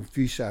 a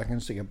few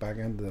seconds to get back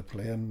into the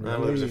playing.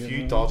 Really, there was a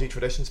few dodgy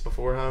traditions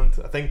beforehand.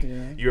 I think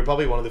you were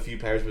probably one of the few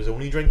players who was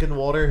only drinking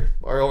water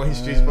or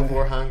orange juice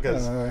beforehand.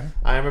 Because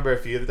I remember a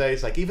few of the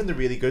days, like even the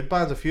really good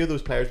bands, a few of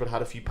those players would have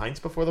had a few pints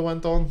before they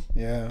went on.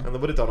 Yeah. And they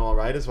would have done all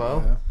right as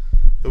well. Yeah.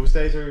 Those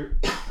days are.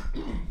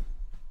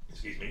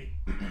 Excuse me.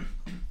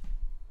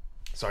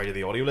 Sorry to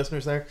the audio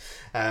listeners there.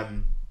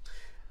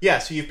 Yeah,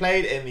 so you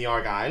played in the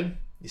Argyle.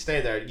 You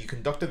stayed there. You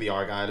conducted the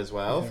Argyle as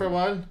well for a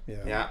while.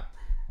 Yeah.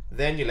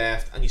 Then you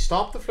left and you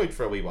stopped the flute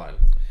for a wee while.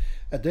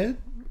 I did,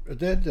 and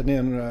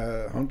then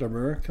Hunter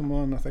Moore came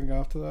on. I think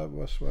after that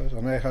was,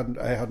 and I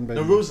hadn't been.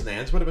 No, Rose and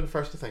Ends would have been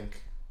first, I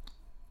think.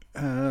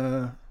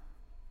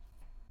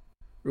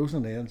 Rose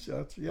and Ends, in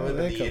the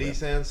 80s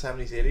then,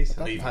 70s, 80s.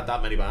 I know you've had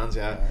that many bands,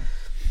 yeah.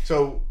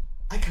 So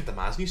I can't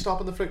imagine you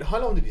stopping the flute. How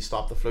long did you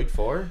stop the flute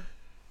for?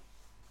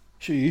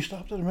 So you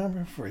stopped it,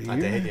 remember, for a year? I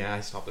did, yeah. I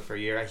stopped it for a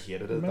year. I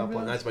hated it at that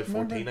point. I was about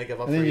 14. I gave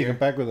up for a year. And then you came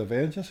back with a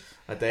vengeance.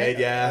 I did,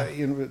 yeah.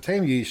 The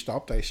time you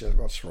stopped, I said,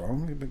 "What's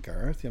wrong with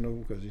Gareth?"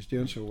 Because he's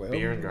doing so well.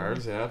 Beer and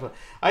girls, yeah. But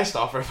I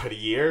stopped for about a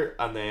year,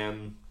 and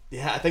then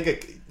I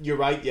think you're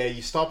right. Yeah,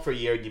 you stop for a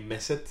year and you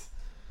miss it.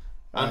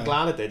 I'm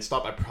glad I did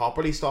stop. I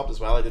properly stopped as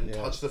well. I didn't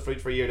touch the flute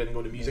for a year. Didn't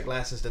go to music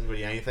lessons. Didn't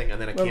really anything, and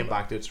then I came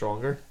back to it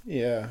stronger.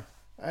 Yeah,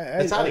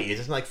 it's that age.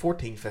 It's like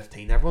 14,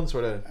 15. Everyone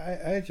sort of.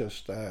 I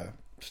just.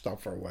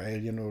 Stopped for a while,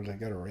 to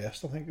get a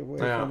rest, I think, away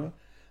from it.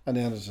 And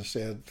then, as I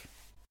said,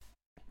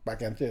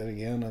 back into it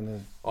again, and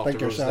then off to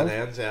Roses and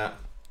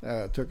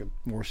Ends, took it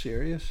more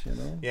serious,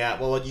 Yeah,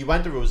 well, you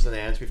went to Roses and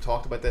Ends. We've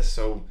talked about this,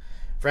 so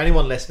for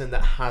anyone listening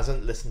that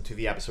hasn't listened to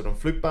the episode on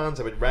flute bands,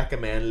 I would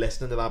recommend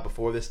listening to that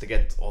before this to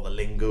get all the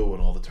lingo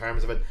and all the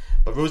terms of it.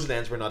 But Roses and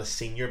Ends were not a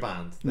senior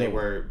band; they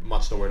were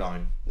much lower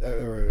down. They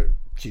were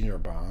a junior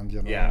band,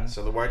 Yeah,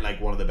 so they weren't like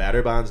one of the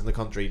better bands in the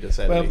country, to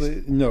say the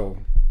least. No.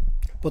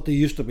 But they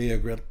used to be a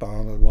great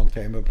band at one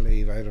time, I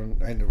believe. I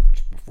know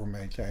it's before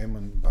my time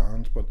in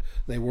bands, but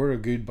they were a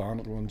good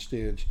band at one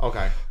stage.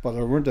 Okay. But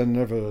they weren't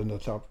never in the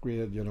top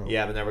grade, you know.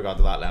 Yeah, they never got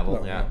to that level.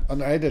 No, yeah.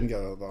 And I didn't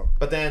get it that.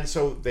 But then,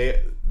 so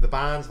the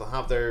bands will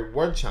have their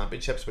World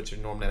Championships, which are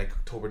normally like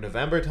October,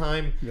 November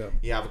time. Yeah.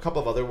 You have a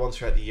couple of other ones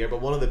throughout the year, but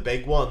one of the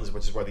big ones,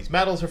 which is where these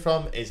medals are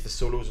from, is the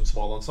solos and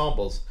small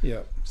ensembles.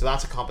 Yeah. So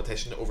that's a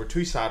competition over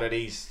 2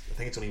 Saturdays. I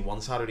think it's only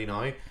 1 Saturday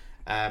now.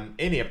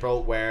 In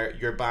April, where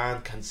your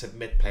band can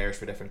submit players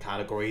for different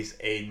categories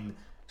in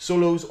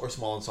solos or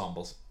small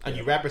ensembles, and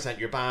you represent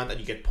your band, and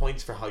you get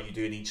points for how you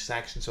do in each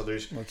section. So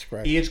there's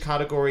age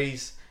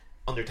categories: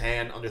 under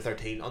 10, under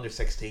 13, under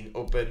 16,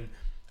 open,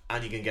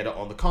 and you can get it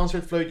on the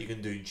concert flute. You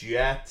can do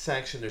duet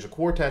section. There's a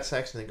quartet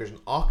section. I think there's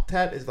an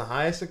octet is the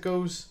highest it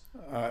goes.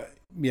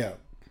 Yeah.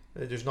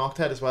 There's an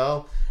octet as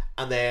well.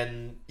 And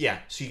then,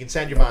 so you can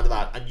send your band to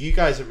that. And you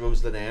guys at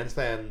Rosalind Ends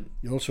then...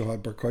 You also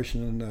had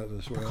percussion in that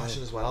as well.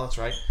 Percussion as well, that's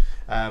right.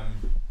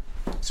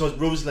 So at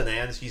Rosalind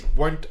Ends, you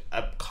weren't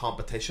a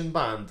competition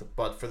band,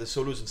 but for the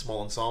solos and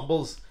small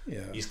ensembles,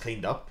 you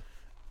cleaned up.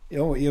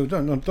 You've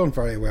done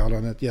very well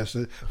on it, yes.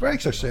 Very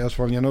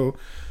successful, you know.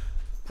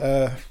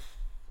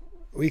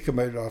 We come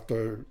out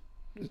after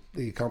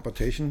the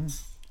competition...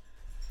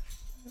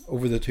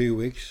 Over the 2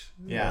 weeks,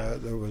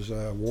 there was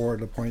a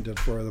award appointed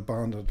for the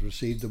band that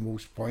received the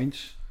most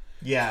points.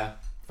 Yeah,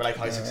 for like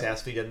how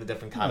successful you did in the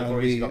different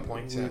categories, you got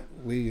points.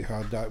 We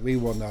had that. We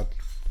won that.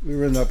 We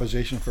were in that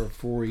position for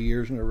 4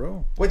 years in a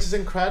row, which is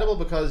incredible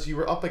because you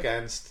were up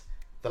against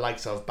the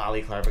likes of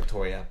Ballyclare,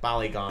 Victoria,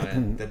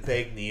 Ballygowan, the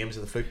big names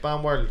of the flute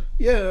band world.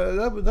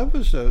 Yeah,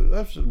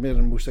 that's made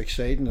it most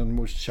exciting and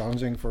most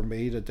challenging for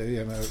me to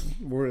do.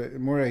 And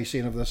more I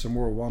seen of this, the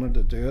more I wanted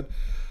to do it.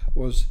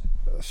 Was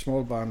a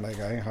small band like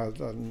I had,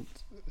 and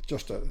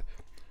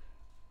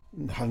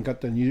hadn't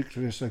got the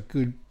nucleus of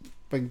good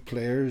big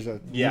players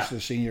that most of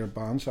the senior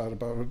bands had.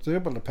 But I was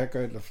able to pick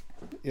out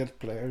 8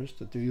 players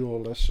to do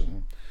all this,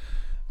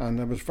 and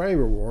it was very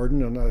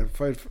rewarding. And I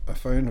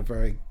found it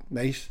very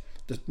nice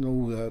to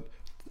know that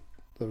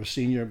there were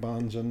senior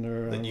bands in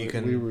there,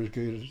 and we were as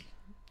good as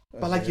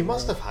but like you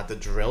must have had to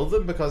drill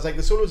them, because like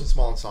the solos and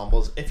small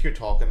ensembles, if you're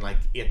talking like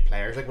 8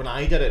 players, like when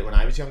I did it when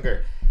I was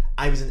younger,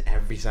 I was in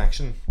every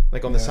section.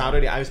 Like on the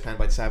Saturday, I was playing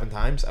about 7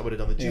 times. I would have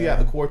done the duet,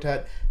 the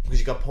quartet, because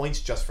you got points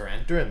just for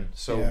entering.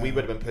 So we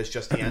would have been pushed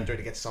just to enter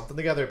to get something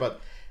together.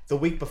 But the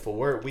week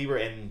before, we were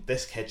in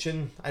this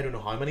kitchen, I don't know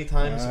how many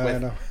times,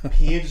 with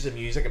pages of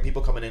music and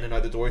people coming in and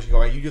out the doors. You go,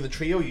 are you doing the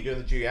trio? Are you doing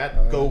the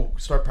duet? Go,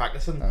 start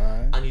practicing.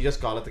 And you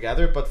just got it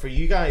together. But for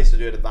you guys to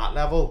do it at that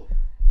level,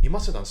 you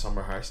must have done some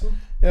rehearsing.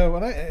 Yeah,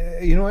 well,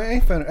 I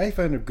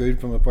found it good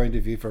from a point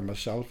of view for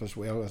myself as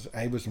well, as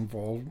I was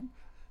involved.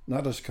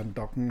 Not as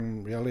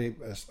conducting really,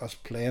 as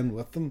playing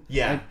with them.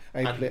 Yeah,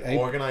 I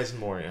organising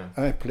more. Yeah,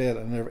 I played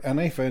and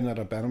I found that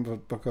a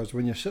benefit, because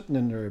when you're sitting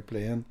in there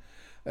playing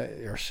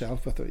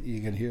yourself with it,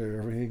 you can hear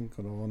everything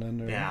going on in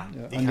there. Yeah,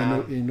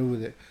 and you know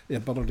the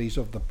abilities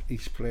of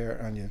each player,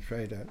 and you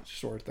try to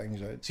sort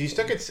things out. So you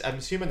took it. I'm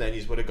assuming then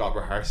you would have got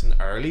rehearsing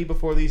early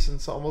before these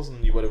ensembles,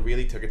 and you would have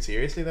really took it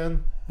seriously.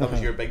 Then that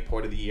was your big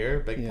point of the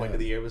year. Point of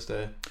the year was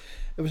to.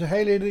 It was a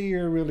highlight of the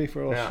year really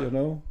for us, you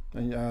know,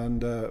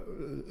 and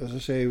as I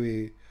say,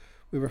 we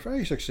were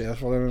very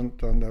successful in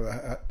it, and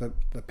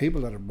the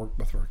people that I worked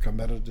with were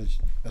committed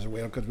as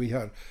well, because we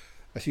had,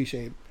 as you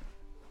say,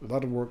 a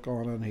lot of work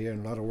on in here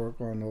and a lot of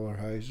work on other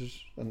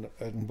houses and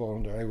in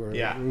Ballinderry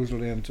where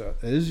Rosalind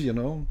is, you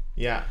know.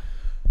 Yeah.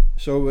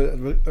 So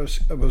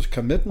it was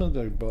commitment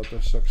that brought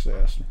the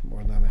success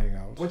more than anything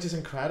else. Which is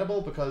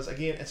incredible, because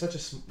again, it's such a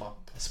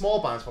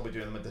small band's probably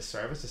doing them a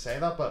disservice to say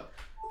that, but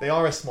they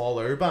are a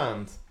smaller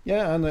band.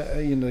 Yeah, and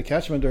the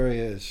catchment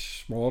area is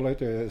small out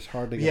there. It's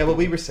hard to get. Yeah, well,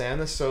 we were saying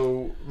this.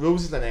 So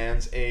Rosalind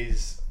Ends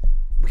is,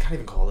 we can't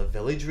even call it a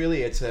village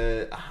really. It's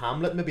a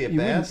hamlet, maybe at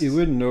best. You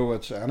wouldn't know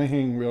it's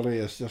anything really.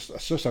 It's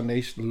just a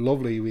nice,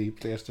 lovely wee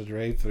place to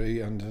drive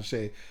through, and to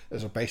say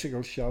there's a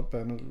bicycle shop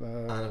and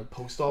a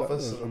post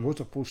office.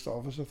 What's a post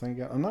office? I think,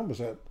 and that was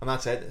it. And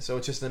that's it. So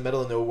it's just in the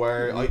middle of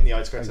nowhere, out in the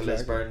outskirts of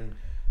Lisburn.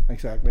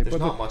 Exactly. There's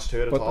not much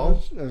to it at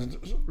all. There's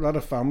a lot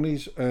of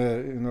families,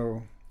 you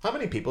know. How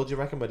many people do you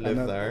reckon would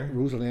live there?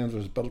 Rosalind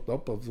was built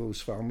up of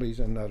those families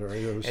in that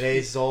area. It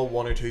is all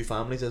 1 or 2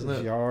 families, isn't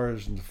it? The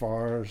Yars and the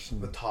Fars and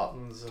the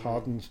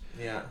Tottens.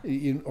 Yeah.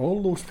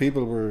 All those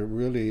people were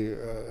really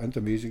into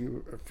music.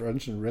 For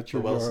instance,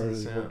 Richard Yar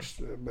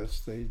works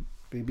with the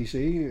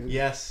BBC.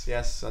 Yes,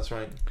 that's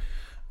right.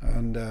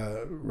 And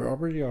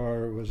Robert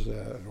Yar was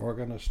an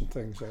organist and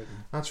things like that.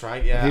 That's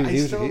right, yeah.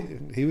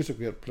 He was a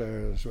great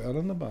player as well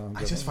in the band.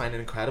 I just find it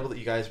incredible that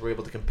you guys were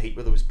able to compete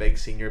with those big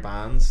senior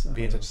bands,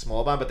 being such a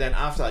small band. But then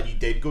after that, you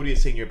did go to a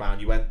senior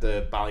band. You went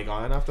to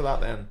Ballygowan after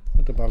that then?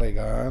 At the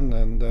Ballygowan.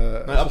 And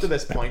now, up to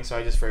this point,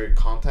 sorry, just for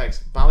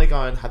context,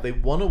 Ballygowan, had they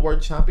won a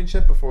world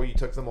championship before you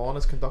took them on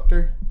as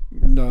conductor?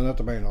 No, not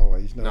to my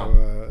knowledge. No.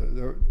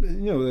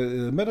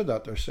 They admitted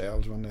that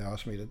themselves when they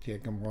asked me to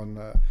take them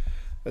on.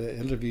 They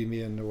interviewed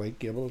me in the White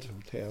Gables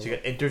Hotel. So you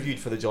got interviewed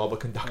for the job of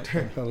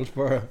conductor in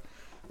Hillsborough,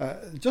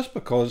 just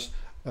because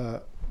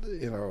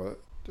you know,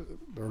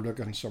 they're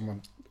looking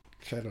someone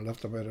try to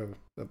lift them out of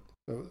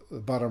the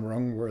bottom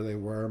rung where they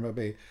were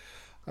maybe,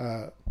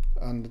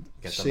 and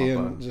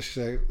seeing the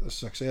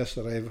success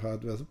that I've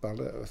had with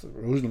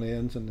Rosen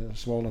Lanes and the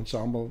small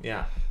ensemble,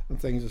 and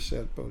things, I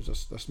said, "But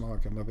this man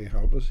can maybe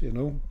help us," you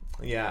know.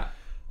 Yeah.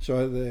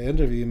 So they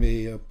interviewed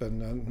me up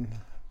in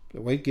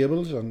the White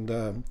Gables,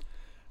 and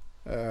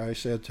I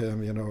said to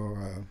him, you know,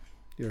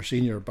 you're a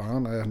senior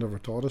band. I had never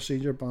taught a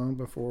senior band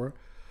before,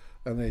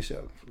 and they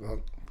said, well,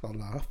 they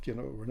laughed, you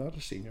know, we're not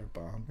a senior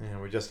band. Yeah,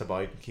 we're just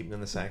about keeping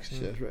in the section.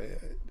 Says,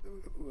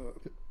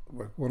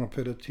 we're going to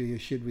put it to you,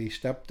 should we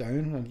step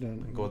down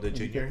and go to the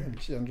junior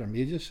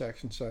intermediate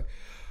section? So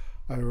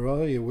I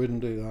really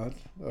wouldn't do that.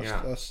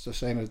 That's the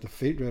sign of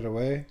defeat right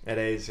away. It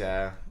is,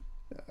 yeah.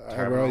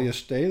 I'd rather you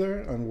stay there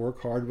and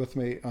work hard with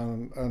me,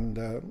 and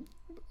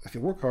if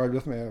you work hard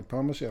with me, I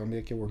promise you I'll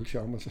make you world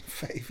champions in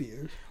 5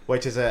 years.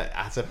 Which is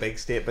that's a big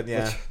statement,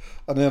 yeah.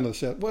 And then I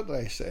said, what did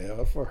I say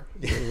for?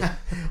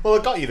 Well,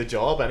 it got you the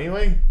job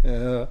anyway.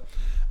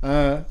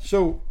 Yeah.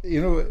 So,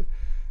 you know,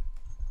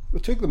 we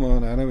took them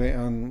on anyway,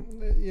 and,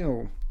 you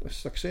know, the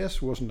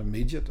success wasn't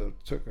immediate. It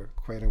took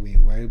quite a wee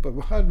while, but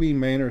we had wee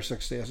minor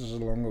successes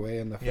along the way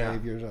in the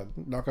 5 years,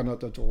 knocking at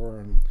the door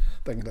and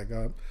things like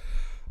that.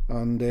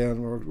 And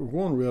then we're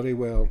going really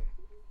well.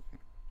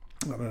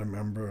 And I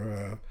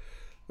remember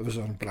it was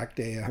on Black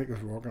Day, I think I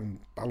was walking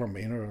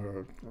Ballymena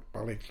or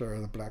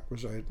Ballyclare, the Black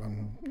was out,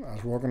 and I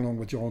was walking along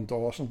with John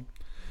Dawson,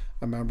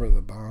 a member of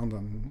the band,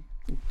 and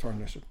he turned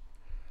and said,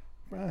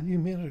 "Man,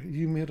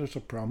 you made us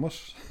a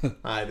promise."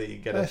 Aye, that you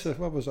get it. I said,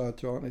 "What was that,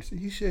 John?" He said,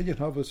 "You said you'd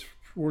have us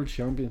world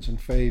champions in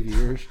 5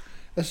 years.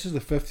 This is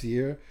the 5th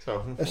year.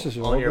 So this is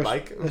on August. Your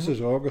bike. This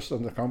is August,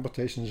 and the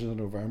competition's in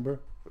November.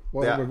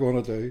 What are we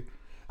going to do?"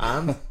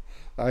 And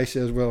I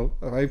says, "Well,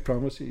 if I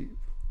promise you,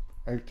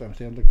 I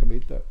intend to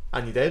commit that."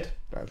 And you did?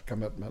 That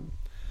commitment.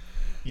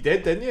 You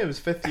did, didn't you? It was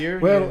 5th year.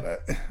 Well,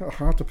 I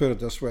have to put it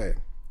this way.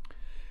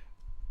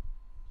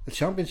 The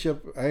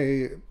championship,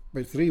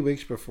 about 3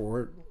 weeks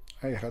before,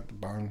 I had the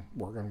band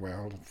working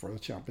well for the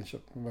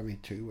championship. Maybe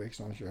 2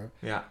 weeks, not sure.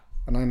 Yeah.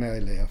 And then I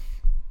left.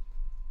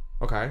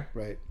 Okay.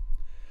 Right.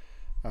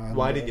 And,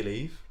 why did you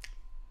leave?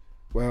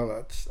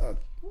 Well,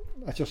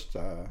 I just...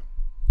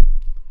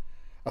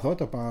 I thought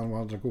the band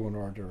wanted to go in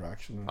our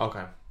direction.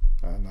 Okay.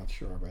 I'm not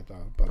sure about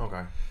that, but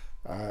okay.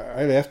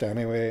 I left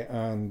anyway,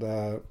 and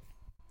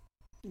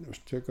it was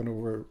taken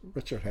over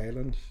Richard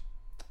Highlands.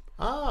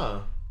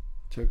 Ah.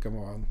 Took him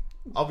on.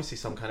 Obviously,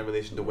 some kind of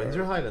relation to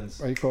Windsor Highlands.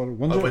 What do you call it?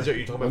 Windsor. Oh, Windsor.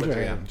 You're talking about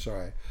Windsor Highlands.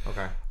 Sorry.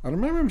 Okay. I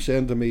remember him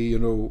saying to me, you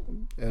know,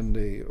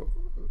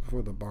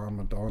 before the band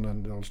went on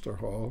in the Ulster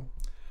Hall,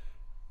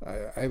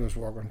 I was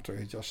walking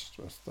through just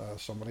with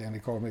somebody, and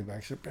he called me back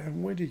and said,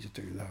 "Ben, why did you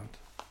do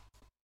that?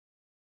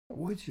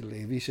 Why did you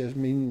leave?" He says,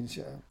 "Means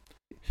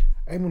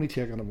I'm only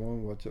taking them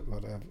on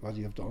what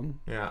you've done."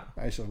 Yeah.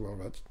 I said, "Well,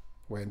 that's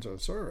Windsor.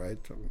 It's all right.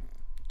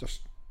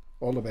 Just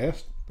all the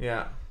best."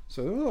 Yeah.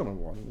 So they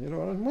won, you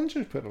know, and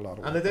Windsor put a lot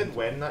of. And they did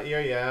win that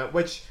year, yeah.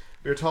 Which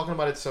we were talking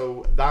about it.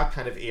 So that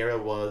kind of era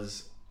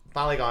was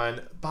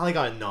Ballygowan.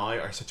 Ballygowan now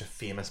are such a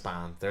famous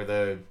band. They're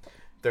the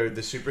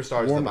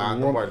superstars of the band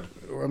in the world.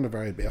 One of the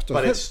very best.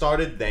 But it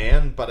started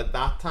then. But at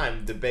that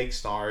time, the big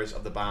stars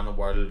of the band in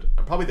the world,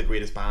 and probably the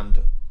greatest band,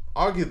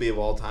 arguably of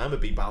all time, would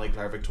be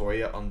Ballyclare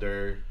Victoria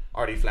under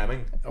Artie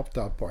Fleming. Up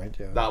to that point,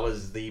 yeah. That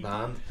was the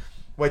band.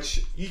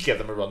 Which, you give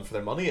them a run for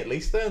their money at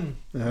least then.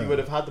 Yeah. You would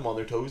have had them on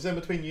their toes then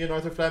between you and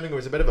Arthur Fleming. There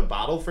was a bit of a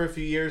battle for a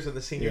few years in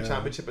the senior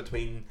championship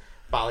between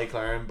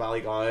Ballyclare and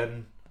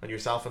Ballygowan and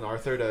yourself and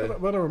Arthur.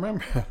 But I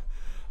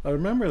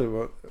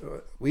remember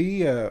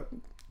we, I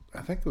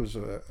think it was,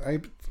 the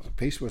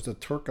piece was the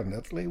Turk and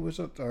Italy, was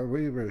it? Or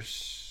we were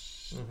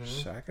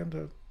second,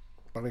 or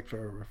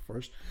Ballyclare were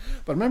first.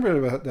 But I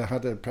remember they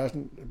had a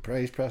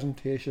prize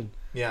presentation.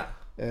 Yeah.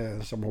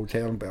 Some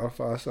hotel in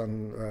Belfast,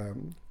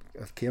 and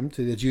it came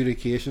to the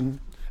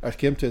adjudication. It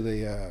came to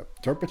the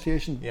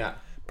interpretation. Yeah.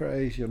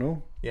 Prize, you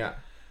know. Yeah.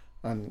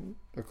 And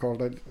they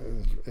called it.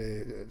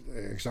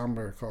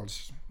 Examiner called.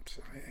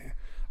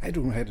 I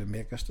don't know how to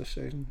make this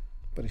decision,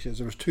 but he says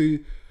there was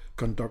 2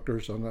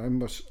 conductors, and I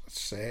must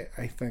say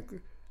I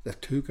think the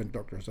 2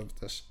 conductors of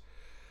this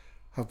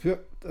have been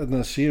in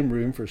the same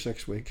room for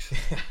 6 weeks.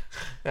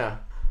 Yeah.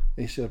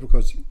 He said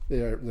because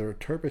their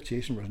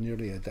interpretation was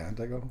nearly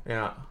identical.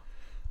 Yeah.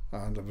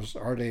 And it was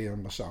Artie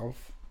and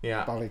myself.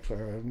 Yeah.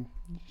 Ballyclare, and,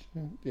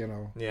 you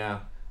know. Yeah.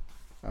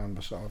 And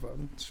myself.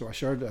 And so I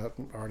shared that,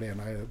 Artie and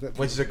I.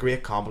 Which is a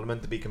great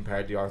compliment to be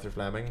compared to Arthur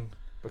Fleming,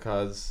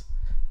 because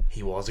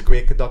he was a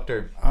great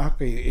conductor.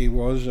 Actually, he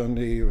was, and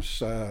he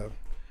was,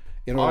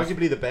 you know.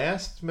 Arguably the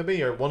best,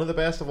 maybe, or one of the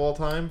best of all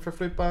time for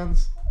flute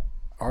bands.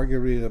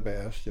 Arguably the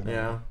best, you know.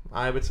 Yeah,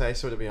 I would say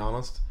so, to be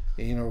honest.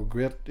 You know,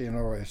 great, you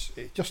know, it's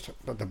just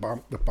the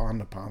band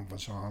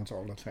was on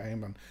all the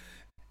time, and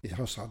you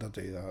just had to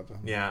do that.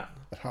 Yeah,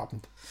 it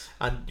happened.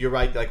 And you're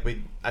right. Like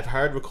I've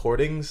heard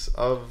recordings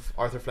of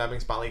Arthur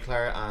Fleming's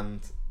Ballyclare,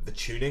 and the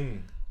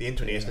tuning, the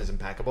intonation is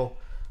impeccable.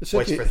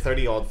 Which for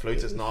 30 odd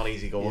flutes is not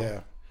easy going.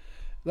 Yeah,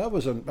 That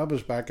was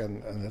back in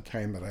the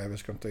time that I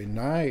was going through.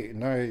 Now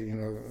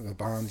the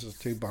bands, the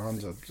two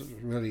bands are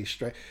really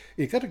straight.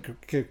 You got to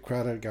give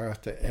credit,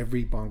 Gareth, to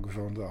every band goes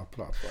onto that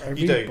platform.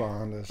 Every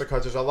band is,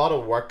 because there's a lot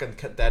of work and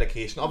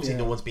dedication. Obviously,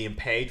 no one's being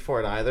paid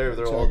for it either.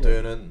 They're all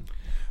doing it.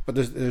 But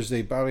there's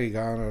the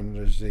Ballygan and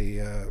there's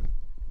the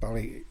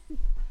Ballyclare.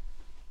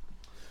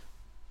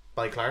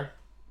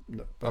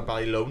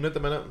 Ballylone at the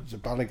minute. It's a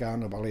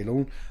Ballygan and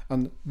Ballylone,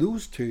 and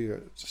those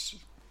two.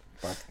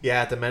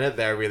 At the minute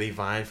they're really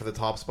vying for the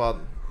top spot.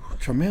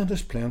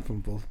 Tremendous playing from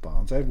both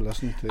bands. I've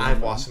listened to them.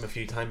 I've watched them a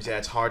few times. Yeah,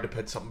 it's hard to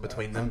put something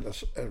between them.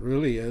 And it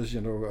really is,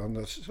 and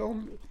it's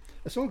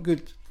all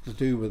good to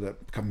do with the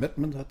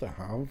commitment that they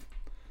have.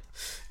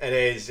 It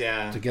is,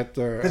 yeah. To get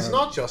there. Because it's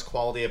not just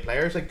quality of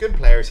players. Like, good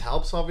players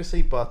helps,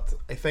 obviously, but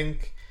I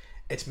think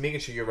it's making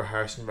sure you're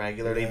rehearsing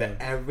regularly,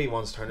 that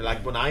everyone's turning.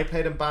 Like, when I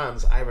played in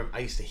bands, I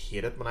used to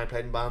hate it when I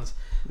played in bands.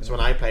 So when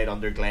I played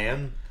under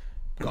Glenn,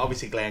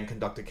 obviously Glenn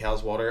conducted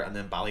Kelswater and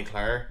then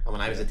Ballyclare, and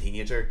when I was a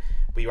teenager,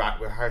 we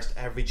rehearsed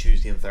every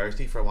Tuesday and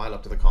Thursday for a while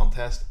up to the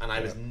contest, and I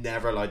was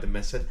never allowed to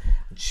miss it.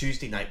 And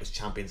Tuesday night was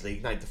Champions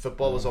League night. The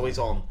football was always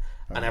on,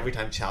 and every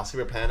time Chelsea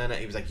were playing in it,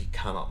 he was like, you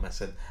cannot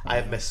miss it. I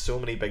have missed so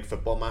many big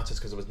football matches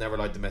because I was never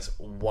allowed to miss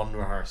one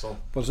rehearsal.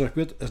 But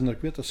isn't it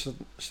great to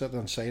sit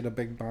inside a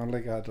big band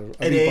like that?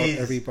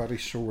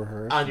 Everybody's so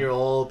rehearsed, and you're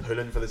all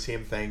pulling for the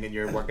same thing, and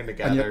you're working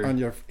together, and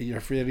you're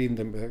afraid even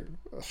to make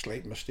a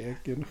slight mistake,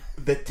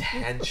 the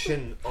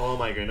tension. Oh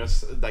my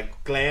goodness.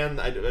 Like Glenn,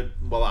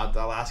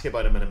 I'll ask you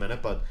about him in a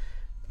minute, but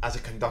as a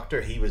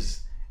conductor, he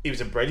was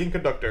a brilliant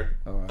conductor,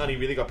 and he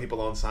really got people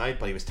on side,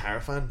 but he was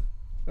terrifying.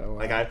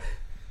 Like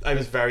I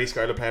was very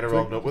scared of playing a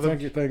wrong note with him.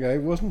 You think I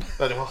wasn't?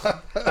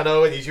 I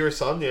know, and he's your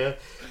son, yeah.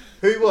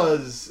 Who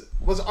was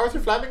Arthur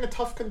Fleming a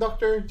tough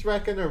conductor, do you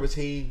reckon, or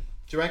do you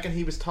reckon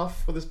he was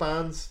tough with his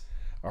bands?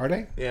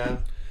 Artie? Yeah.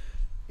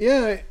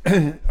 Yeah,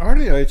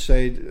 Artie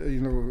outside,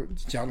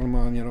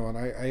 gentleman, and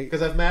I...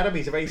 Because I've met him,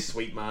 he's a very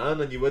sweet man,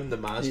 and you wouldn't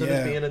imagine him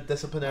as being a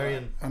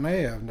disciplinarian. And I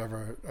have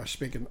never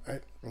spoken,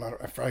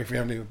 very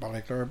friendly with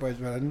Ballyclare boys,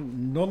 but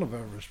none have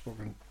ever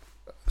spoken,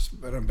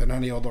 been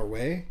any other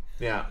way.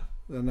 Yeah.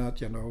 Than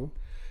that,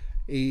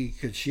 he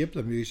could shape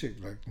the music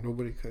like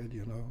nobody could,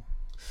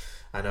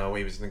 I know,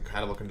 he was an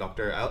incredible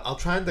conductor. I'll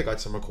try and dig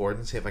out some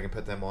recordings, see if I can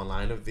put them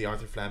online of the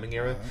Arthur Fleming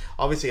era.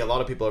 Obviously, a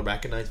lot of people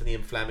recognise the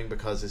name Fleming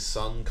because his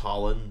son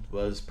Colin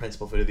was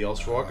principal flute of the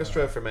Ulster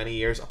Orchestra for many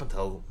years, up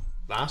until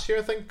last year.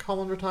 I think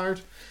Colin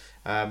retired.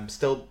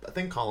 Still, I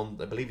think Colin,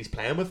 I believe he's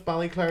playing with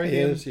Ballyclare again. He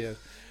is, yes.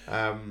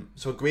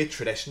 So a great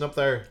tradition up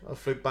there of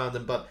flute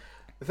banding. But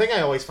the thing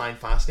I always find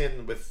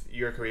fascinating with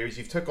your career is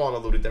you've took on a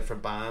load of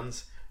different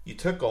bands. You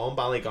took on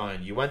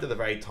Ballygowan, you went to the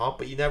very top,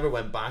 but you never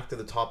went back to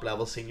the top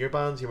level senior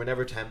bands. You were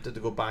never tempted to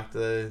go back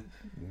to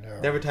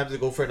never tempted to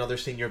go for another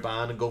senior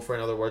band and go for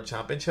another world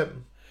championship.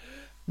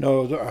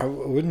 No, I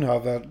wouldn't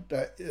have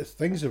that.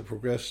 Things have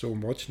progressed so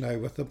much now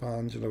with the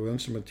bands,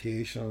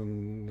 instrumentation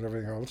and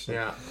everything else.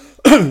 Yeah.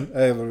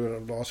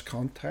 I've lost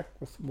contact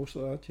with most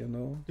of that,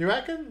 You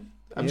reckon?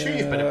 I'm sure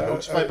you've been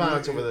approached by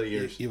bands over the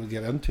years. You would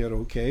get into it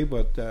okay,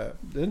 but the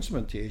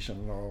instrumentation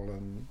and all,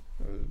 and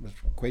it was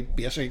quite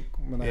basic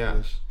when I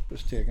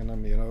was taking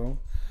them,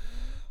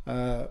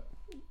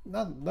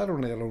 Not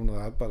only alone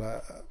that,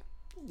 but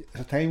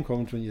the time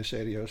comes when you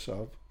say to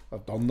yourself,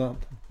 I've done that.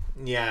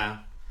 Yeah.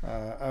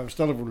 I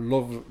still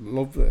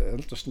love the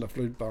interest in the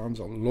flute bands.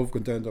 I love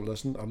going down to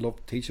listen. I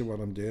love teaching what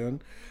I'm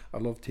doing. I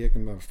love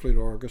taking my flute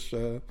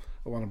orchestra.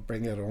 I want to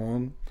bring it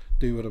on,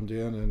 do what I'm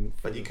doing.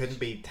 But you couldn't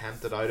be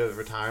tempted out of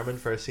retirement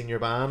for a senior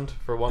band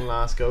for one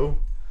last go?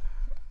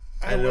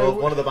 I know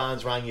if one of the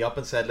bands rang you up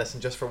and said,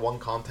 listen, just for one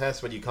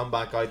contest, when you come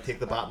back out, take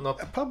the baton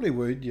up. I probably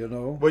would,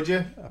 Would you?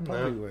 I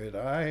probably would.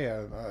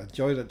 I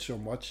enjoyed it so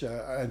much.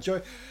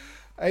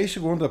 I used to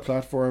go onto the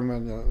platform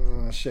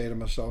and say to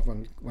myself,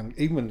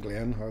 even when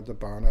Glenn had the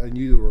band, I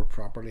knew they were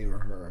properly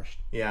rehearsed.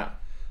 Yeah.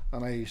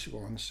 And I used to go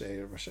and say,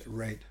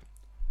 right,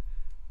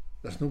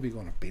 there's nobody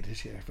going to beat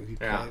us here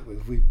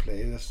if we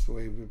play this the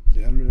way we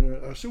do.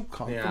 I'm so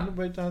confident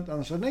about that,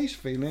 and it's a nice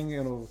feeling,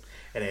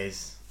 It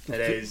is.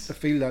 To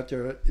feel that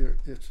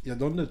you've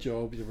done the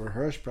job, you've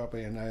rehearsed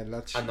properly, and now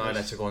let's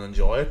go and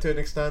enjoy it to an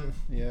extent.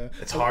 Yeah.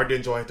 It's hard to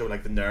enjoy it though,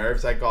 like the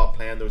nerves I got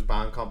playing those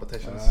band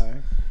competitions.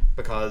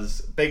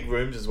 Because big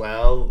rooms as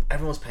well,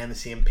 everyone's playing the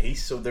same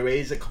piece, so there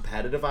is a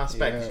competitive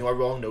aspect. A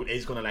wrong note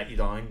is going to let you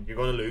down. You're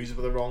going to lose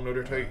with a wrong note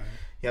or two.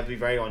 You have to be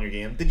very on your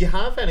game. Did you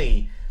have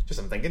any?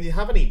 I'm thinking, do you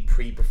have any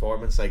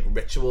pre-performance like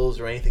rituals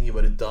or anything you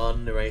would have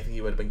done, or anything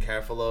you would have been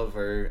careful of,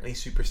 or any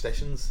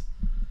superstitions?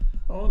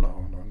 Oh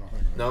no,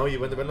 nothing. No, you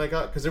wouldn't have been like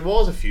that, because there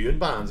was a few in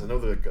bands. I know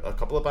that a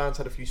couple of bands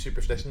had a few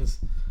superstitions,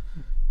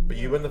 but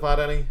you wouldn't have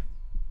had any.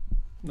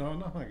 No,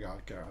 nothing like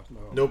that, Gareth.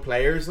 No. No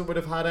players that would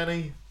have had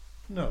any.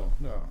 No.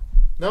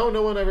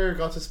 No one ever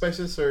got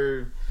suspicious,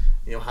 or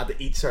had to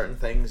eat certain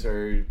things,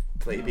 or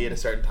be at a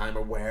certain time,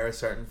 or wear a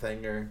certain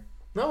thing, or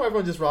no.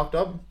 Everyone just rocked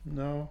up.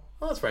 No.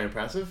 Oh, that's very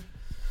impressive.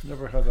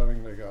 Never had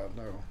anything like that.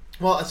 No.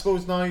 Well, I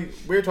suppose now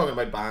we're talking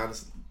about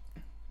bands.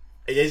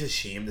 It is a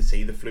shame to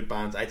see the flute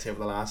bands, I'd say, over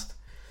the last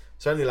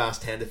certainly the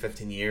last 10 to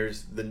 15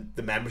 years,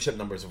 the membership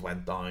numbers have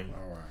went down.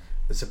 Oh, right.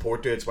 The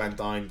support dues went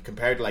down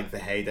compared to like the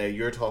heyday.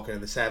 You're talking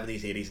in the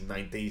 70s, 80s,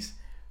 and 90s.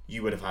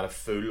 You would have had a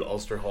full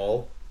Ulster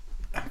Hall.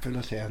 And full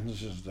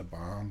attendances, the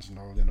bands and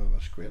all. You know,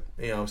 that's great.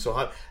 You know, so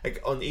how,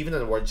 like even in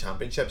the World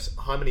Championships,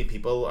 how many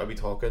people are we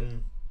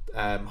talking?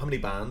 How many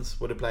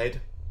bands would have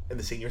played in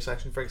the senior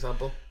section, for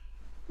example?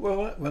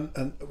 Well,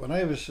 when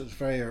I was at the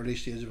very early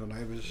stage, when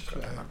I was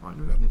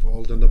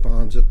involved in the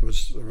bands, there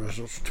was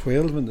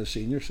 12 in the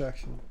senior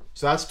section.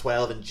 So that's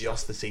 12 in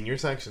just the senior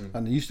section.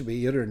 And there used to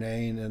be 8 or 9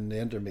 in the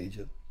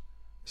intermediate.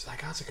 So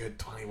like that's a good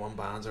 21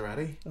 bands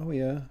already. Oh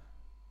yeah,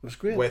 it was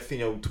great. With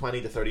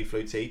 20 to 30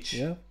 flutes each.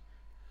 Yeah.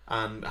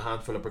 And a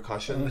handful of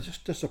percussion. And it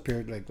just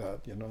disappeared like that,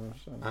 you know.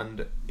 So.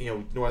 And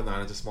Northern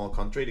Ireland's a small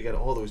country to get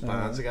all those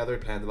bands together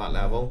playing to that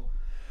level.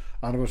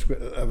 And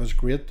it was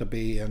great to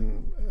be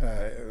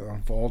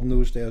involved in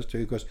those days too,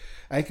 because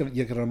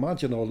you can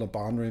imagine all the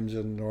band rooms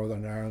in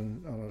Northern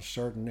Ireland on a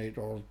certain night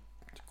all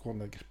going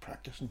to get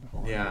practicing.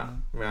 Yeah.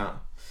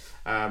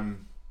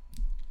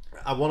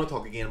 I want to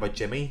talk again about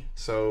Jimmy.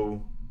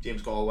 So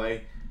James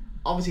Galway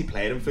obviously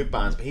played in flute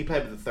bands, but he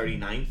played with the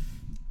 39th,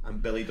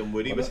 and Billy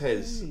Dunwoody was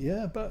his.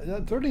 Yeah, but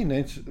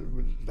 39th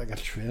was like a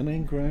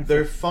training ground.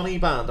 They're a funny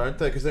band, aren't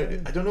they? Because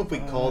I don't know if we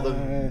call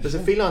them. There's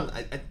a feel on.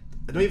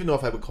 I don't even know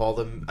if I would call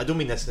them. I don't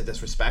mean this in a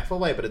disrespectful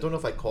way, but I don't know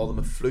if I'd call them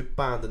a flute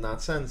band in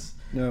that sense.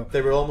 No,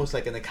 they were almost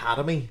like an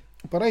academy.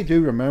 But I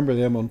do remember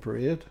them on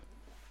parade.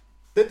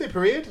 Did they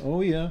parade? Oh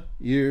yeah,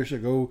 years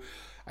ago.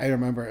 I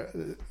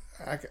remember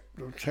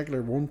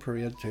particular one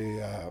parade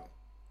to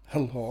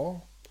Hill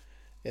Hall.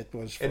 It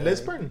was in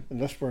Lisburn. In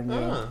Lisburn,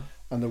 yeah.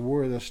 And they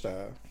wore this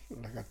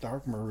like a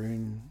dark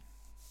maroon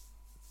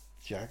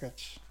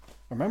jackets.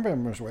 I remember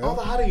them as well. Oh,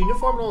 they had a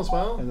uniform on as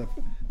well. And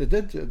they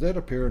did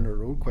appear on the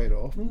road quite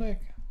often,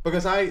 like.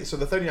 Because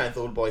the 39th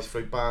Old Boys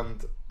Flute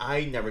Band,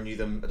 I never knew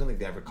them. I don't think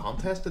they ever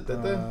contested,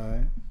 did they?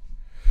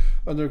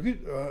 And they're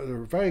good.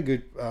 They're very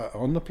good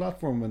on the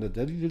platform when they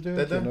did it.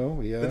 Did they? You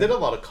know, yeah. They did a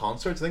lot of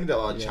concerts. I think they did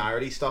a lot of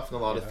charity stuff and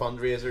a lot of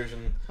fundraisers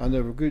and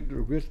they were good. They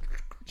were great.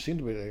 Seemed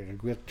to be like a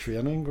great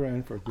training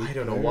ground for good I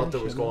don't know players, what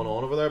there was going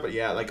on over there, but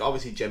yeah, like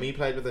obviously Jimmy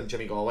played with them,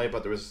 Jimmy Galway,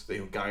 but there was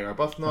Gary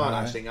Arbuthnot,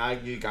 Ashling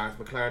Agnew, Gareth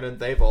McLaren,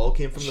 they've all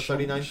came from the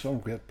 39th. Some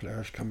great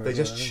players come out. They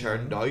just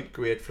churned out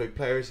great flute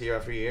players year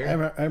after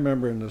year. I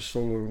remember in the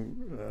solo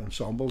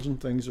ensembles and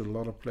things, a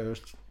lot of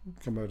players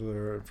come out of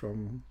there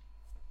from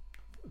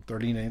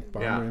 39th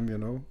band room, you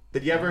know.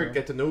 Did you ever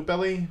get to know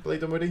Billy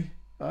Dunwoody?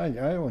 I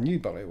knew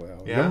Billy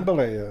well. Young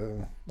Billy,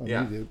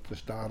 I knew the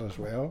dad as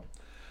well.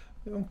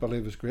 Young Billy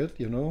was great,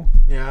 you know.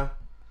 Yeah.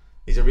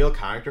 He's a real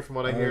character from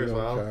what I hear as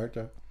well.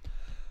 Character.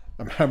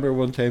 I remember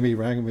one time he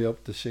rang me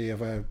up to see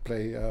if I would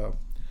play it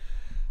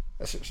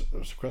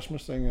was a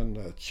Christmas thing in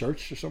the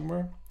church or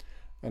somewhere,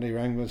 and he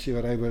rang me to see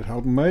what I would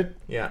help him out.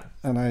 Yeah.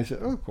 And I said,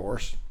 oh, of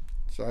course.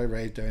 So I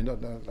write down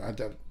that I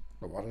didn't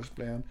know what I was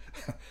playing.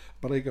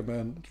 Billy came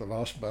in at the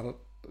last minute.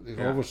 He's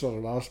always at the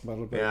last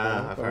minute.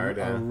 I've heard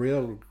a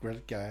real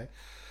great guy.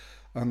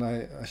 And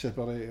I said,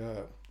 Billy,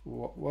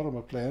 what am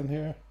I playing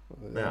here?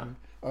 Yeah.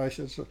 I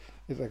said, so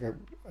it's like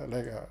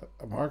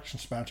a Marks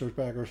and Spencer's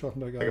bag or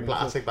something like that. Like a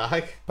plastic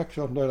bag? Pick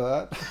something out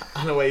of that.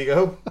 And away you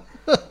go.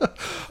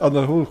 And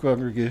the whole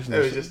congregation. It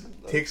was just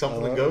take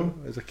something and go.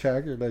 It's a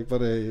character,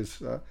 but he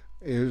was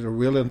a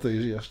real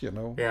enthusiast, you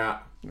know. Yeah.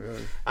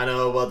 I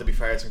know, well, to be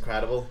fair, it's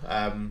incredible.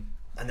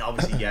 And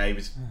obviously, he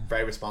was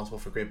very responsible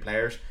for great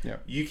players. Yeah.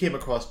 You came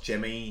across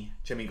Jimmy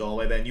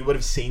Galway then. You would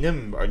have seen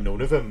him or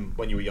known of him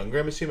when you were younger,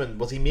 I'm assuming.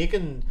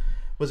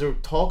 Was there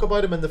talk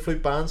about him in the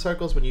flute band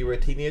circles when you were a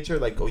teenager?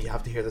 Like, oh, you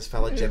have to hear this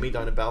fella Jimmy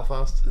down in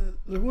Belfast?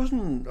 There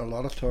wasn't a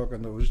lot of talk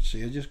in those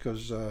stages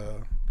because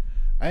the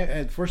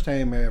first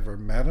time I ever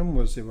met him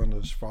was when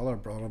his father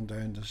brought him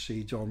down to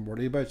see John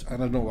Wordy Bouts. I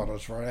don't know what it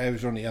was for. I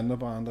was only in the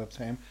band at the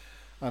time.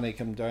 And he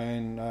came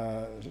down,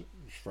 he was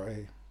a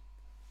very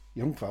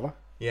young fella.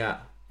 Yeah.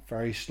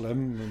 Very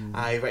slim. And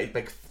very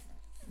big,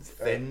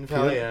 thin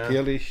fella,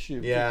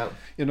 palish. Yeah.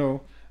 You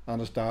know. And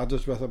his dad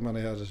was with him and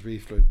he had his wee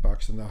flute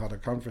box and they had a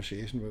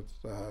conversation with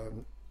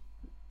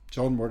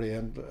John Murray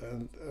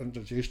and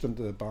introduced him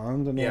to the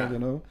band and all, you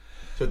know.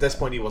 So at this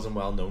point he wasn't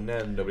well known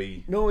then?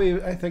 No,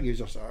 I think he was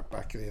just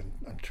back in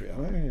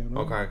training, you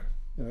know. Okay.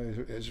 You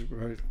know, he's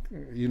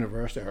a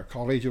university or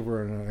college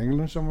over in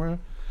England somewhere.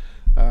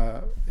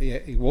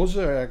 He was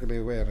there actually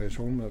away at his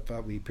home at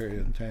that wee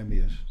period in time he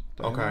is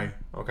down.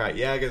 Okay,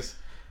 yeah, I guess.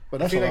 But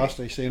that's the last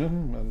I seen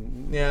him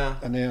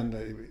and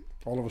then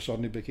all of a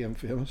sudden he became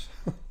famous.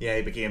 Yeah,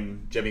 he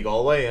became Jimmy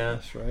Galway, yeah.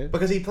 That's right.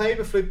 Because he played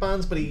with flute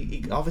bands, but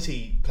he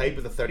obviously played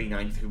with the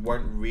 39th, who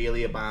weren't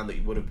really a band that he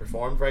would have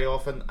performed very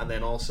often. And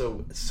then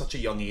also, at such a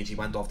young age, he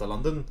went off to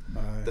London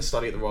to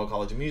study at the Royal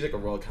College of Music, or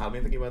Royal Academy,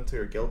 I think he went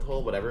to, or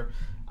Guildhall, whatever.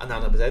 And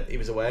then that was it, he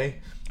was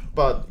away.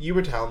 But you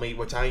were telling me,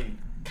 which I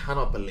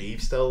cannot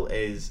believe still,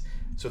 is,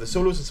 so the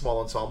solos and small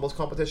ensembles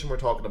competition we're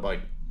talking about,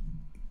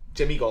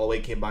 Jimmy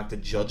Galway came back to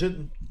judge it.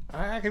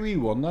 I actually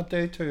won that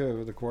day too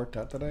with the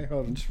quartet that I had.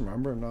 I just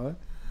remember now.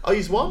 Oh,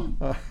 he's won?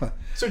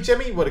 So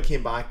Jimmy would have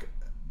came back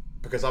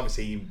because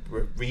obviously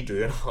we're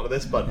redoing all of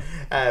this, but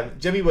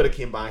Jimmy would have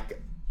came back,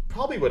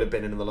 probably would have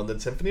been in the London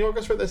Symphony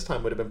Orchestra at this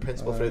time, would have been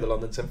principal through the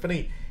London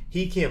Symphony.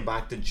 He came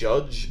back to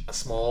judge a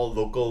small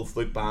local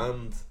flute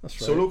band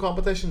solo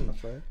competition.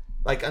 That's right.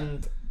 Like,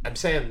 and I'm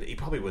saying he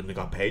probably wouldn't have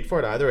got paid for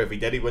it either. If he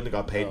did, he wouldn't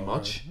have got paid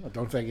much. I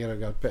don't think he'd have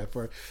got paid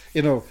for it.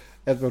 You know,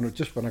 it would have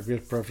just been a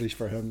great privilege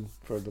for him,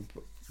 for the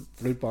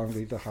flute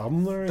band to have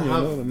him there. To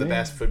have the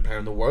best flute player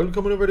in the world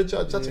coming over to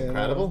judge, that's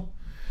incredible.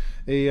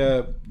 He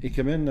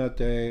came in that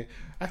day.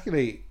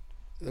 Actually,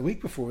 the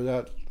week before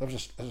that, it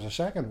was the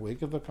second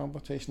week of the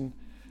competition.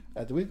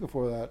 The week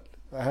before that,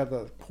 I had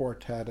the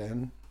quartet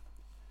in.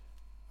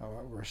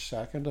 We're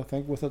second, I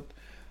think, with it.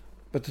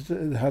 But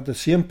it had the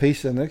same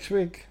piece the next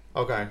week.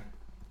 Okay.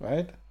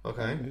 Right?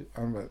 Okay.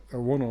 And I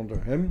won under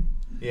him.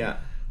 Yeah.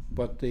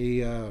 But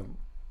the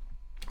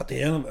at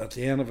the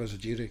end of his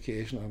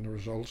adjudication and the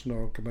results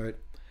now come out,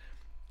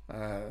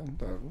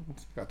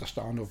 got the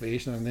stand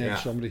ovation, and then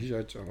somebody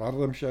shouts, a lot of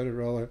them shouted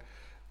rather,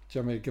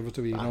 Jimmy, give us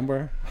a wee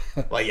number.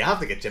 Well, you have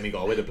to get Jimmy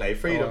Galway to play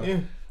for you, don't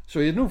you? So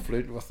he had no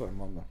flute with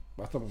him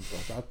at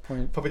that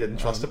point. Probably didn't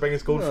trust to bring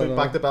his gold flute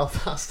back to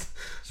Belfast.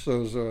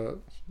 So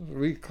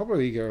there's a couple of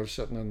wee girls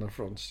sitting in the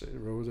front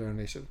row there, and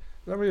he said,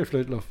 "Let me your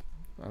flute, love."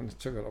 And he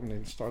took it up and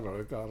he started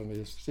out that, and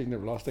he seen the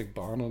elastic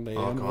band on the end.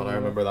 Oh God, I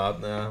remember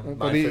that now.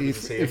 But he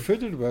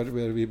footed about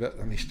it a wee bit,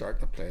 and he started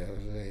to play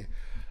it.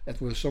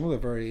 It was some of the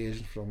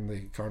variations from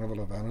the Carnival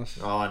of Venice.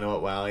 Oh, I know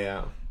it well,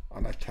 yeah.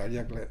 And I tell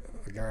you,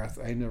 Gareth,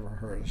 I never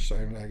heard a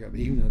sound like it,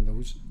 even in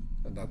those.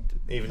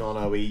 Even on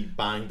a wee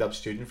banged up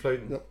student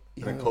flute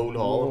in a cold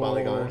hall in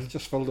Ballygowan. It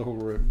just filled the whole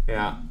room.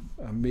 Yeah.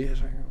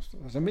 Amazing.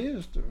 I was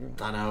amazed.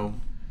 I know.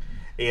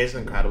 He is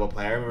an incredible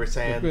player. We were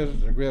saying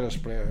the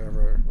greatest player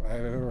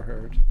I've ever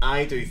heard.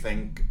 I do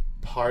think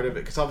part of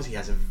it, because obviously he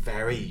has a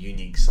very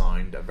unique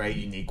sound, a very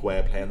unique way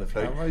of playing the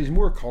flute. He's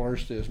more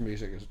colours to his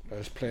music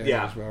as playing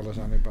as well as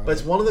anybody. But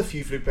it's one of the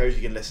few flute players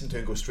you can listen to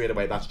and go straight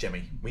away, that's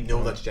Jimmy. We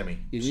know that's Jimmy.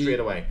 Straight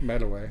away.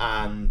 Right away.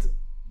 And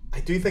I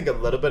do think a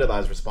little bit of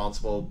that is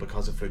responsible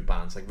because of flute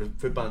bands. Like,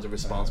 flute bands are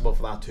responsible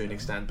for that to an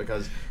extent,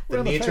 because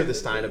the nature of the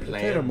style of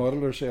playing. They try to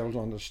model themselves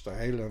on the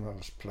style and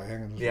his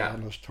playing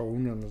and his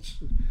tone, and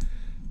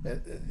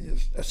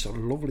it's a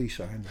lovely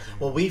sound.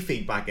 Well, we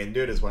feed back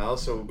into it as well.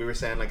 So we were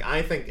saying, like,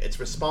 I think it's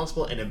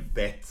responsible in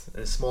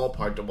a small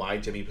part to why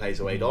Jimmy plays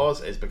the way he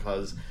does, is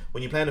because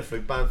when you play in a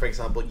flute band, for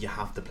example, you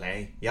have to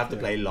play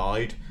play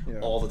loud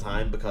all the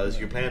time, because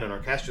you're playing an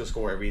orchestral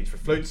score arranged for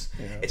flutes.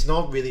 It's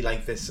not really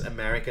like this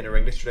American or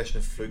English tradition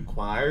of flute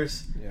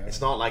choirs. It's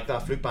not like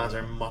that. Flute bands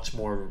are much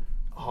more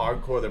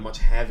hardcore, they're much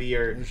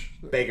heavier,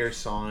 bigger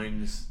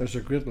sounds. There's a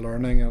great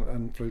learning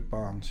in flute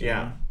bands. You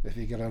know? If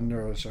you get in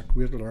there, it's a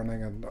great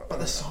learning, but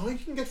the sound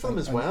you can get from them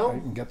as well. You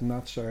can get in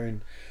that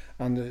sound,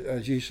 and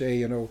as you say,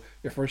 you know,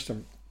 your first a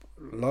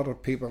lot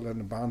of people in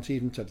the bands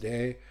even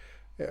today,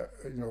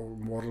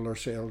 model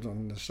themselves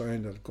on the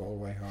sound that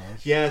Galway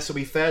has. Yeah, so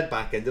we fed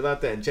back into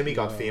that then. Jimmy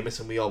got famous,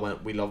 and we all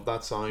went, we loved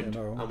that sound,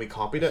 and we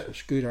copied it.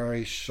 It's good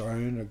Irish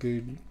sound, a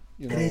good.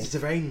 It's a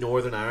very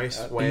Northern Irish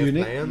way of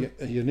playing.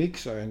 A unique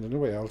sound, and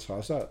nobody else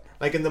has that.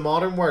 Like in the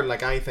modern world,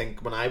 like I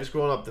think when I was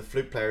growing up, the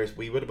flute players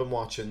we would have been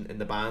watching in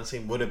the band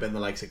scene would have been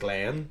the likes of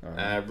Glenn,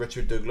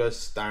 Richard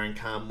Douglas, Darren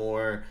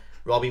Canmore,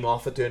 Robbie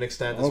Moffat to an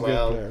extent as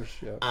well. Players,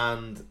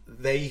 and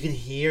you can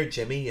hear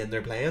Jimmy in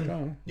their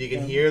playing. You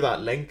can hear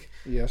that link.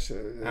 Yes.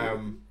 I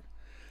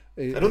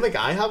don't think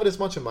I have it as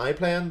much in my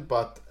playing,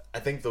 but I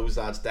think those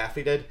lads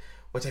definitely did,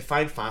 which I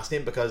find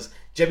fascinating, because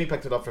Jimmy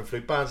picked it up from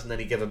flute bands and then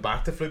he gave it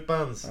back to flute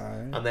bands,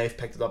 and they've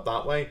picked it up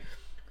that way.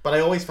 But I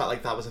always felt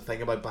like that was a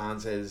thing about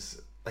bands,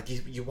 is like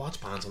you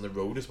watch bands on the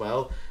road as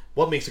well.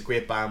 What makes a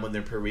great band when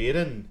they're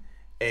parading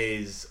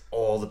is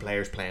all the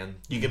players playing.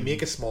 You can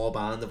make a small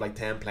band of like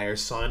 10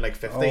 players sound like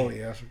 50. Oh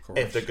yes, of course.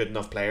 If they're good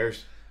enough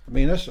players. I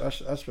mean, that's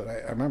what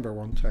I remember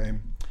one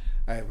time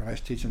when I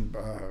was teaching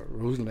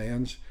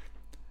Roselands,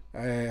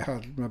 I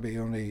had maybe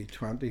only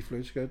 20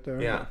 flutes out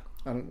there. Yeah.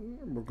 And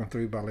we're going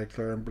through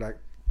Ballyclare and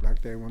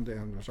Blackday one day,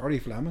 and there's Artie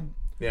Fleming.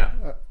 Yeah.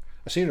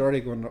 I seen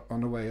Artie going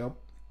on the way up,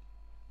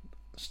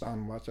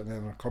 stand watch, and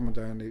then I'm coming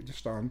down the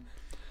stand.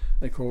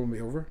 They called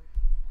me over,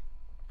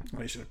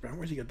 and he said, "Brent,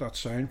 where'd you get that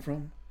sound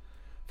from?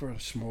 For a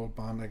small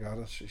band like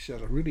that?" He said,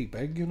 "It's really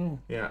big, you know."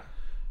 Yeah.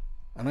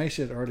 And I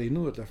said, "Artie,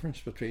 know the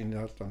difference between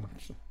that and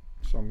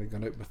somebody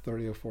going out with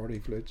 30 or 40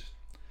 flutes?"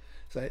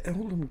 So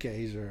all them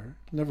guys are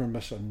never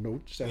miss a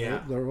note.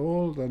 They're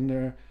all in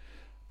there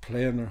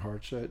playing their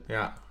hearts out.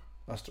 Yeah.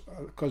 That's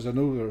because I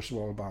know they're a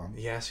small band.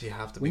 Yes, you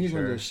have to when be you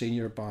sure. go to a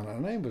senior band,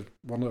 and I was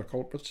one of the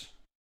culprits,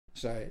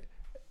 so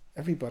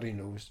everybody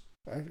knows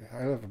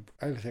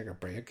I'll take a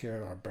break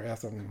here or a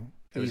breath, and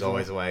it was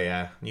always away.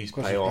 Yeah, you used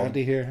to play on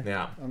here.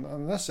 Yeah,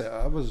 and that's it.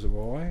 I was the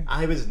boy.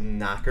 I was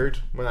knackered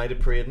when I did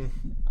parading.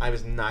 I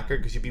was knackered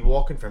because you'd be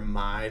walking for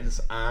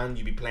miles and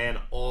you'd be playing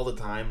all the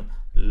time,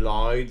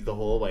 loud the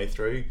whole way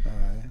through.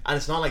 And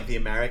it's not like the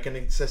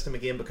American system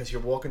again, because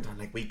you're walking down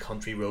like wee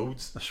country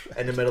roads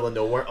in the middle of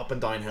nowhere, up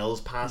and down hills,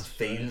 past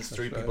fields,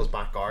 through people's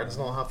back gardens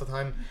and all half the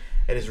time.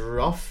 It is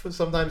rough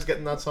sometimes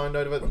getting that sound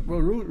out of it.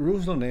 Well,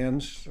 Roseland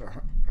Ends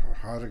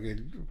had a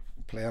good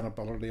playing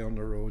ability on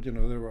the road. You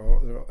know, they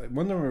were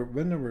when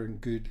they were in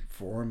good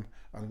form,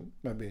 and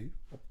maybe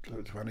up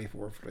to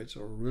 24 flights, they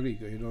were really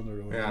good on the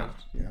road.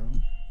 Yeah.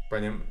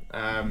 Brilliant.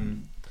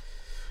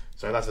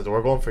 So that's the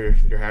door going for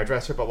your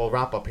hairdresser, but we'll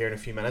wrap up here in a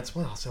few minutes.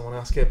 What else I want to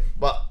ask you?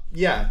 But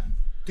yeah,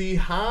 do you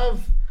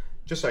have,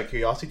 just out of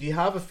curiosity, do you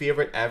have a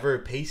favourite ever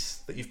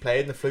piece that you've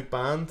played in the flute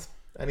band?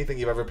 Anything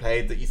you've ever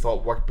played that you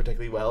thought worked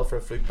particularly well for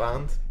a flute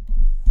band?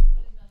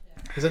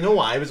 Because I know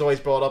I was always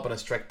brought up on a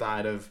strict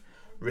diet of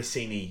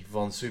Rossini,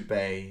 Von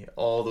Suppe,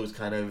 all those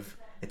kind of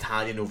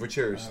Italian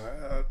overtures.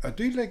 I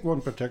do like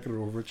one particular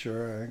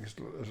overture. I think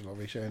it's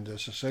lovely sound, the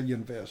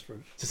Sicilian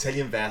Vespers.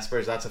 Sicilian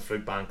Vespers, that's a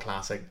flute band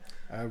classic.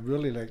 I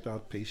really like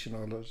that piece, you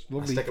know. There's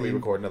lovely. I'll stick a wee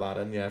recording of that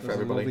in, for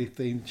everybody. A lovely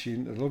theme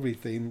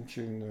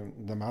tune,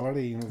 the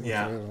melody, you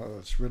know,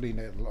 it's really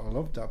neat. I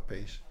love that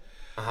piece.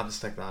 I have to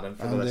stick that in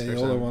for and the listeners.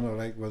 The other one I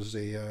like was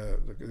the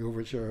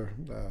overture,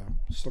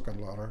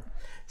 Silken Ladder.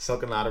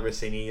 Silken Ladder,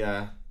 Rossini.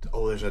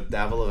 There's a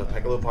devil of a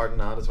piccolo part in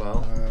that as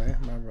well. I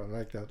remember, I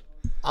like that.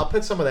 I'll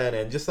put some of that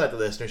in, just to let the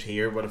listeners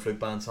hear what a flute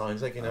band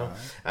sounds like, you know.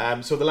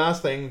 So the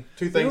last thing,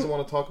 two things I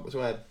want to talk about. So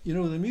go ahead. You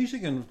know, the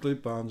music in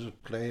flute bands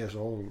play is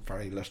all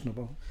very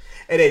listenable.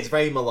 It is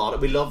very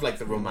melodic. We love like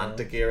the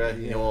romantic era,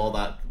 you know, all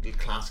that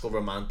classical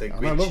romantic.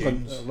 And I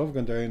love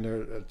going down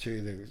there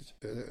to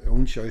the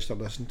own shows to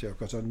listen to,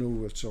 because I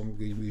know it's some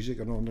good music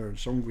and on there, and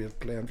some great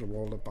playing from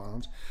all the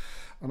bands.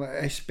 And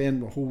I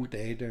spend the whole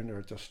day down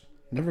there, just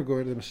never go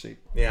out of the seat.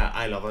 Yeah,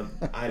 I love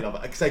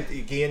it. Because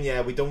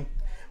again, we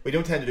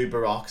don't tend to do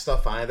baroque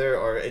stuff either,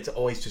 or it's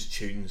always just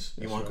tunes.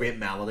 You want great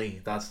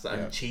melody. That's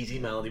cheesy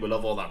melody. We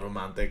love all that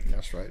romantic.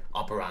 That's right.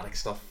 Operatic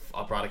stuff,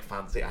 operatic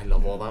fantasy. I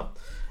love all that.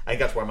 I think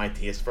that's where my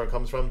taste for it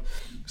comes from.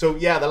 So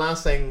yeah, the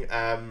last thing,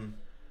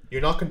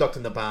 you're not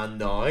conducting the band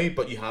now,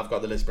 but you have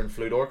got the Lisburn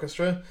Flute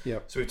Orchestra.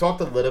 Yep. So we've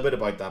talked a little bit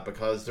about that,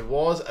 because there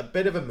was a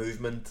bit of a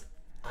movement,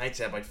 I'd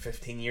say about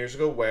 15 years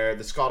ago, where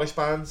the Scottish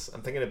bands,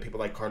 I'm thinking of people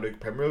like Carluke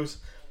Primrose,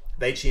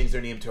 they changed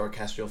their name to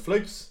Orchestral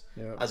Flutes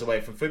as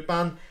away from flute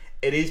band.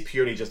 It is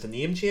purely just a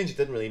name change. It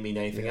didn't really mean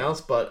anything else,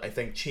 but I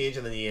think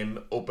changing the name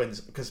opens,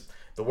 because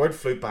the word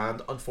flute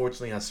band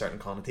unfortunately has certain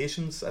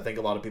connotations. I think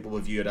a lot of people will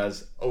view it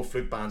as,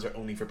 flute bands are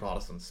only for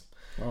Protestants.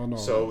 Oh no.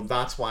 So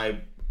that's why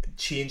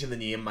changing the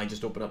name might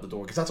just open up the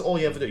door, because that's all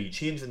you have to do. You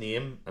change the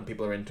name and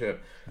people are into it.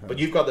 But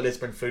you've got the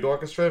Lisburn Flute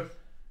Orchestra.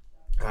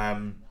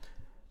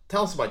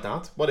 Tell us about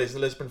that. What is the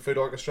Lisburn Flute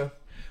Orchestra?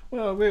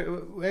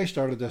 Well, I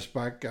started this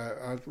back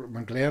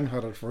when Glenn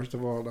had it. First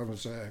of all, that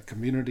was a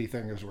community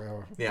thing as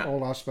well. Yeah.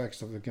 All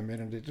aspects of the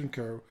community, didn't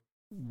care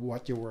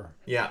what you were.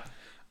 Yeah.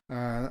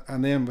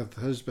 And then with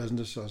his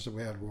business as the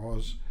way it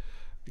was,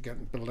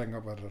 building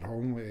up it at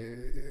home,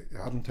 he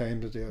hadn't time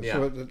to do it. Yeah.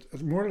 So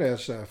it more or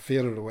less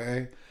faded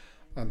away.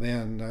 And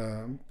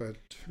then about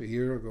a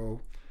year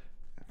ago,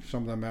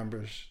 some of the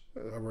members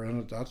that were in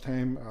at that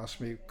time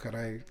asked me, could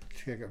I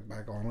take it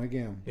back on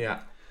again? Yeah.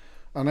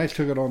 And I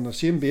took it on the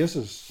same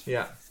basis.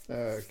 Yeah.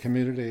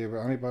 Community, if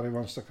anybody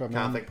wants to come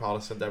Catholic,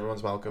 Protestant,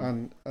 everyone's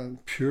welcome.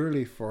 And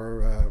purely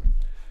for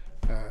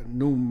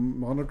no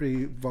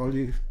monetary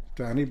value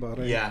to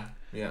anybody. Yeah,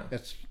 yeah.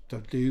 It's to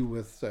do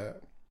with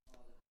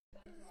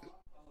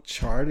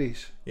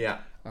charities. Yeah.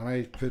 And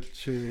I put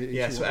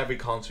to so every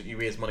concert you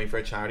raise money for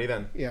a charity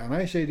then? Yeah, and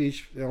I say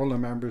to all the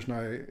members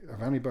now,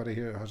 if anybody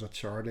here has a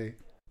charity,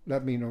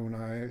 let me know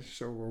now,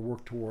 so we'll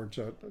work towards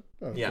it,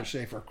 for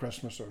say for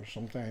Christmas or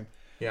sometime.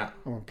 Yeah.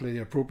 I'm going to play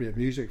the appropriate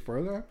music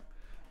for that.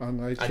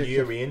 And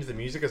you arrange the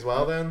music as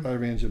well then? I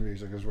arrange the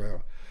music as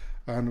well.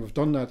 And we've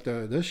done that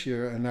this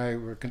year, and I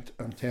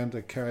intend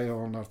to carry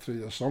on that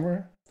through the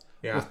summer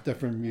with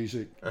different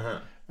music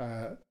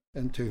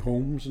into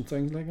homes and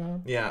things like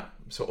that. Yeah,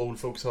 so old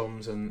folks'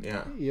 homes and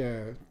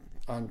Yeah,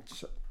 and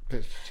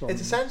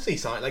it's essentially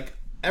like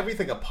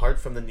everything apart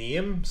from the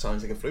name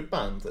sounds like a flute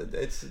band.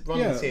 It's run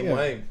the same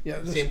way.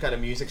 Yeah, same kind of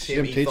music,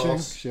 same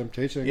ethos. Same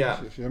teaching. Yeah.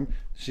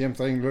 Same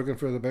thing, looking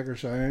for the bigger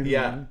sound.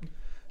 Yeah.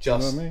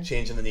 Just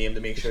changing the name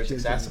to make sure it's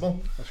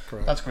accessible. That's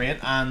correct. That's great.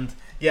 And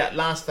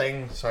last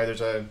thing, sorry, I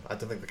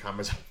don't think the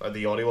cameras or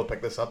the audio will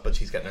pick this up, but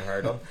she's getting her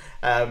hair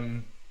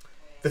done.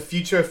 The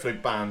future of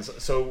flute bands.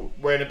 So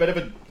we're in a bit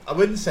of I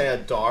wouldn't say a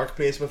dark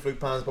place with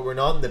flute bands, but we're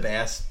not in the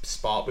best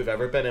spot we've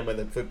ever been in with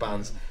the flute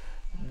bands.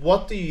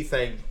 What do you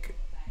think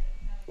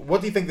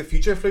the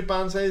future of flute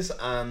bands is,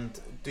 and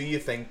do you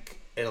think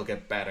it'll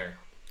get better?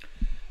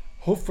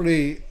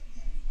 Hopefully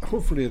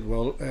it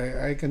will.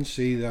 I can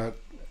see that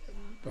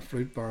the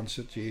flute band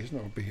situation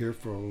will be here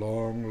for a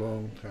long,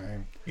 long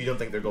time. You don't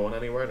think they're going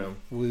anywhere, no?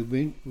 We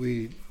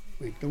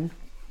don't.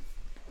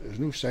 There's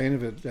no sign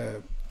of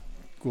it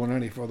going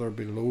any further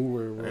below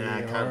where we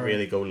it can't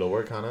really go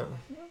lower, can it?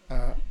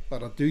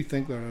 But I do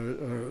think there's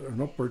an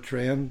upward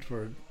trend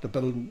for the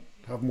building,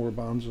 have more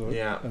bands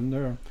in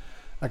there.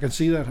 I can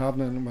see that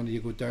happening when you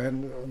go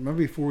down.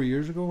 Maybe 4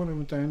 years ago when I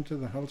went down to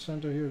the health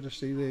centre here to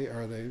see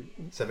the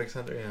Civic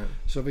Centre, yeah.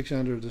 Civic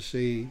Centre to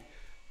see.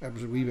 I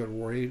was a wee bit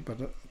worried,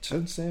 but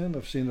since then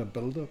I've seen a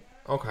build up.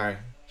 Okay.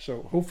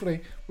 So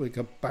hopefully we'll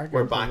get back.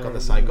 We're back on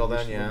the cycle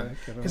then, yeah.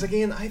 Because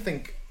again, I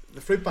think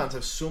the flute bands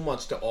have so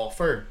much to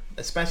offer,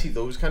 especially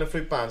those kind of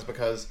flute bands,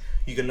 because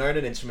you can learn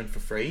an instrument for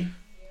free.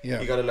 Yeah.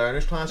 You got a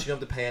learner's class, you don't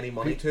have to pay any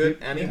money to it.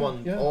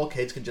 Anyone, all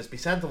kids can just be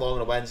sent along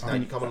on a Wednesday night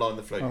and you come along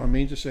the flute. And I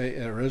mean to say,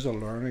 there is a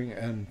learning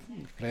in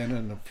playing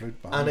in the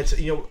flute band. And it's,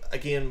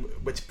 again,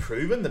 it's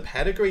proven the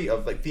pedigree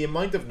of like the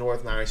amount of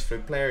Northern Irish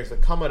flute players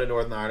that come out of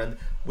Northern Ireland.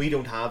 We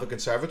don't have a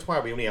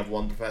conservatoire, we only have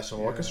one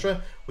professional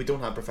orchestra. We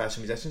don't have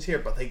professional musicians here,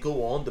 but they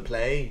go on to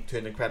play to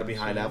an incredibly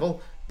high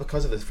level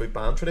because of this flute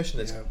band tradition.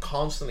 It's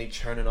constantly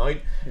churning out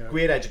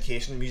great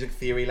education, music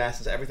theory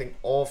lessons, everything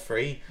all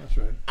free. That's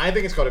right. I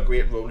think it's got a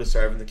great role to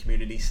serve in the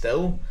community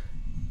still,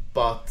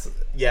 but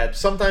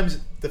sometimes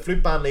the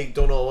Flute Band League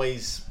don't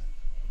always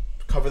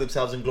cover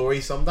themselves in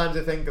glory. Sometimes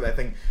I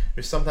think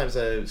there's sometimes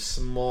a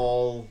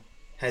small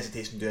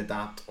hesitation to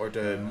adapt or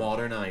to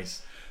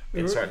modernise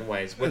in certain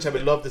ways, which I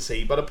would love to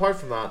see. But apart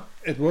from that,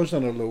 it was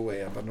on a low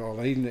way up and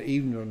all.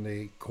 Even when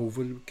the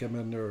COVID came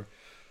in there,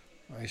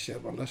 I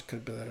said, well, this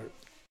could be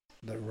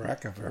the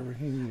wreck of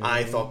everything.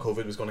 I thought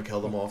COVID was going to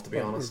kill them off, to be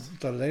honest.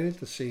 Delighted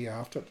to see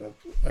after that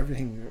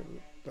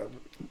everything that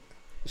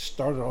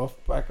started off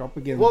back up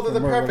again. Well, they're the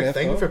perfect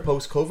thing for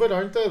post-COVID,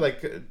 aren't they?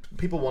 Like,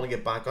 people want to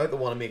get back out, they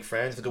want to make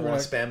friends, they don't want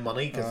to spend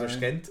money because they're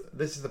skint.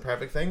 This is the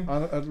perfect thing.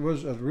 And it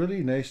was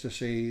really nice to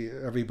see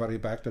everybody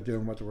back to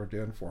doing what they were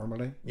doing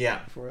formerly. Yeah,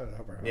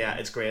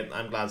 it's great.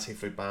 I'm glad to see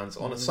flute bands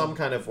on some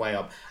kind of way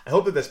up. I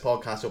hope that this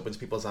podcast opens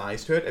people's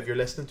eyes to it. If you're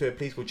listening to it,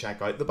 please go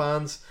check out the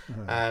bands.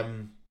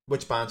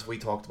 Which bands have we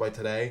talked about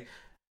today?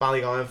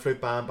 Ballygowan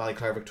Flute Band,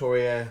 Ballyclare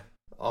Victoria,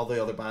 all the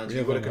other bands.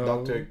 You've got a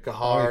conductor,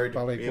 Gahard,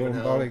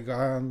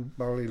 Ballygowan,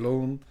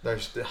 Ballylone.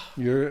 There's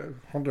you're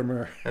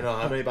Huntermere. I don't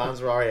know how many bands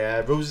there are.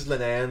 Yeah, Roses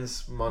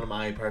Linens, one of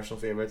my personal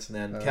favourites, and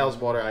then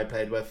Kelswater I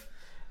played with.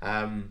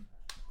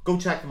 Go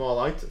check them all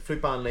out.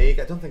 Flute Band League.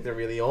 I don't think they're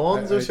really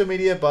on social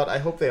media, but I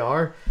hope they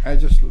are. I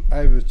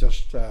was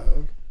just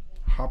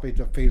happy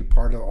to feel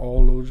part of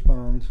all those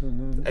bands.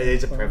 It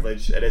is a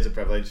privilege.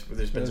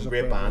 There's been some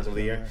great bands over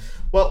the year.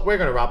 Well, we're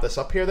going to wrap this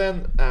up here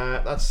then.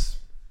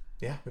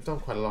 We've done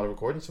quite a lot of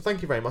recording, so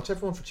thank you very much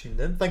everyone for tuning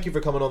in. Thank you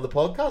for coming on the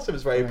podcast. It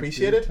was very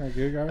appreciated. Thank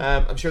you, Gary.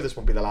 I'm sure this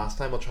won't be the last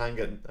time. I'm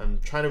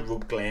trying to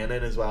rope Glenn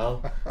in as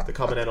well to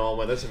coming in on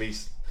with us if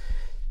he's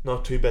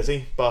not too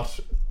busy, but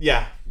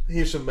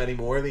here's so many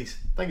more of these.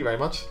 Thank you very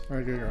much.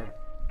 Thank you, Gary.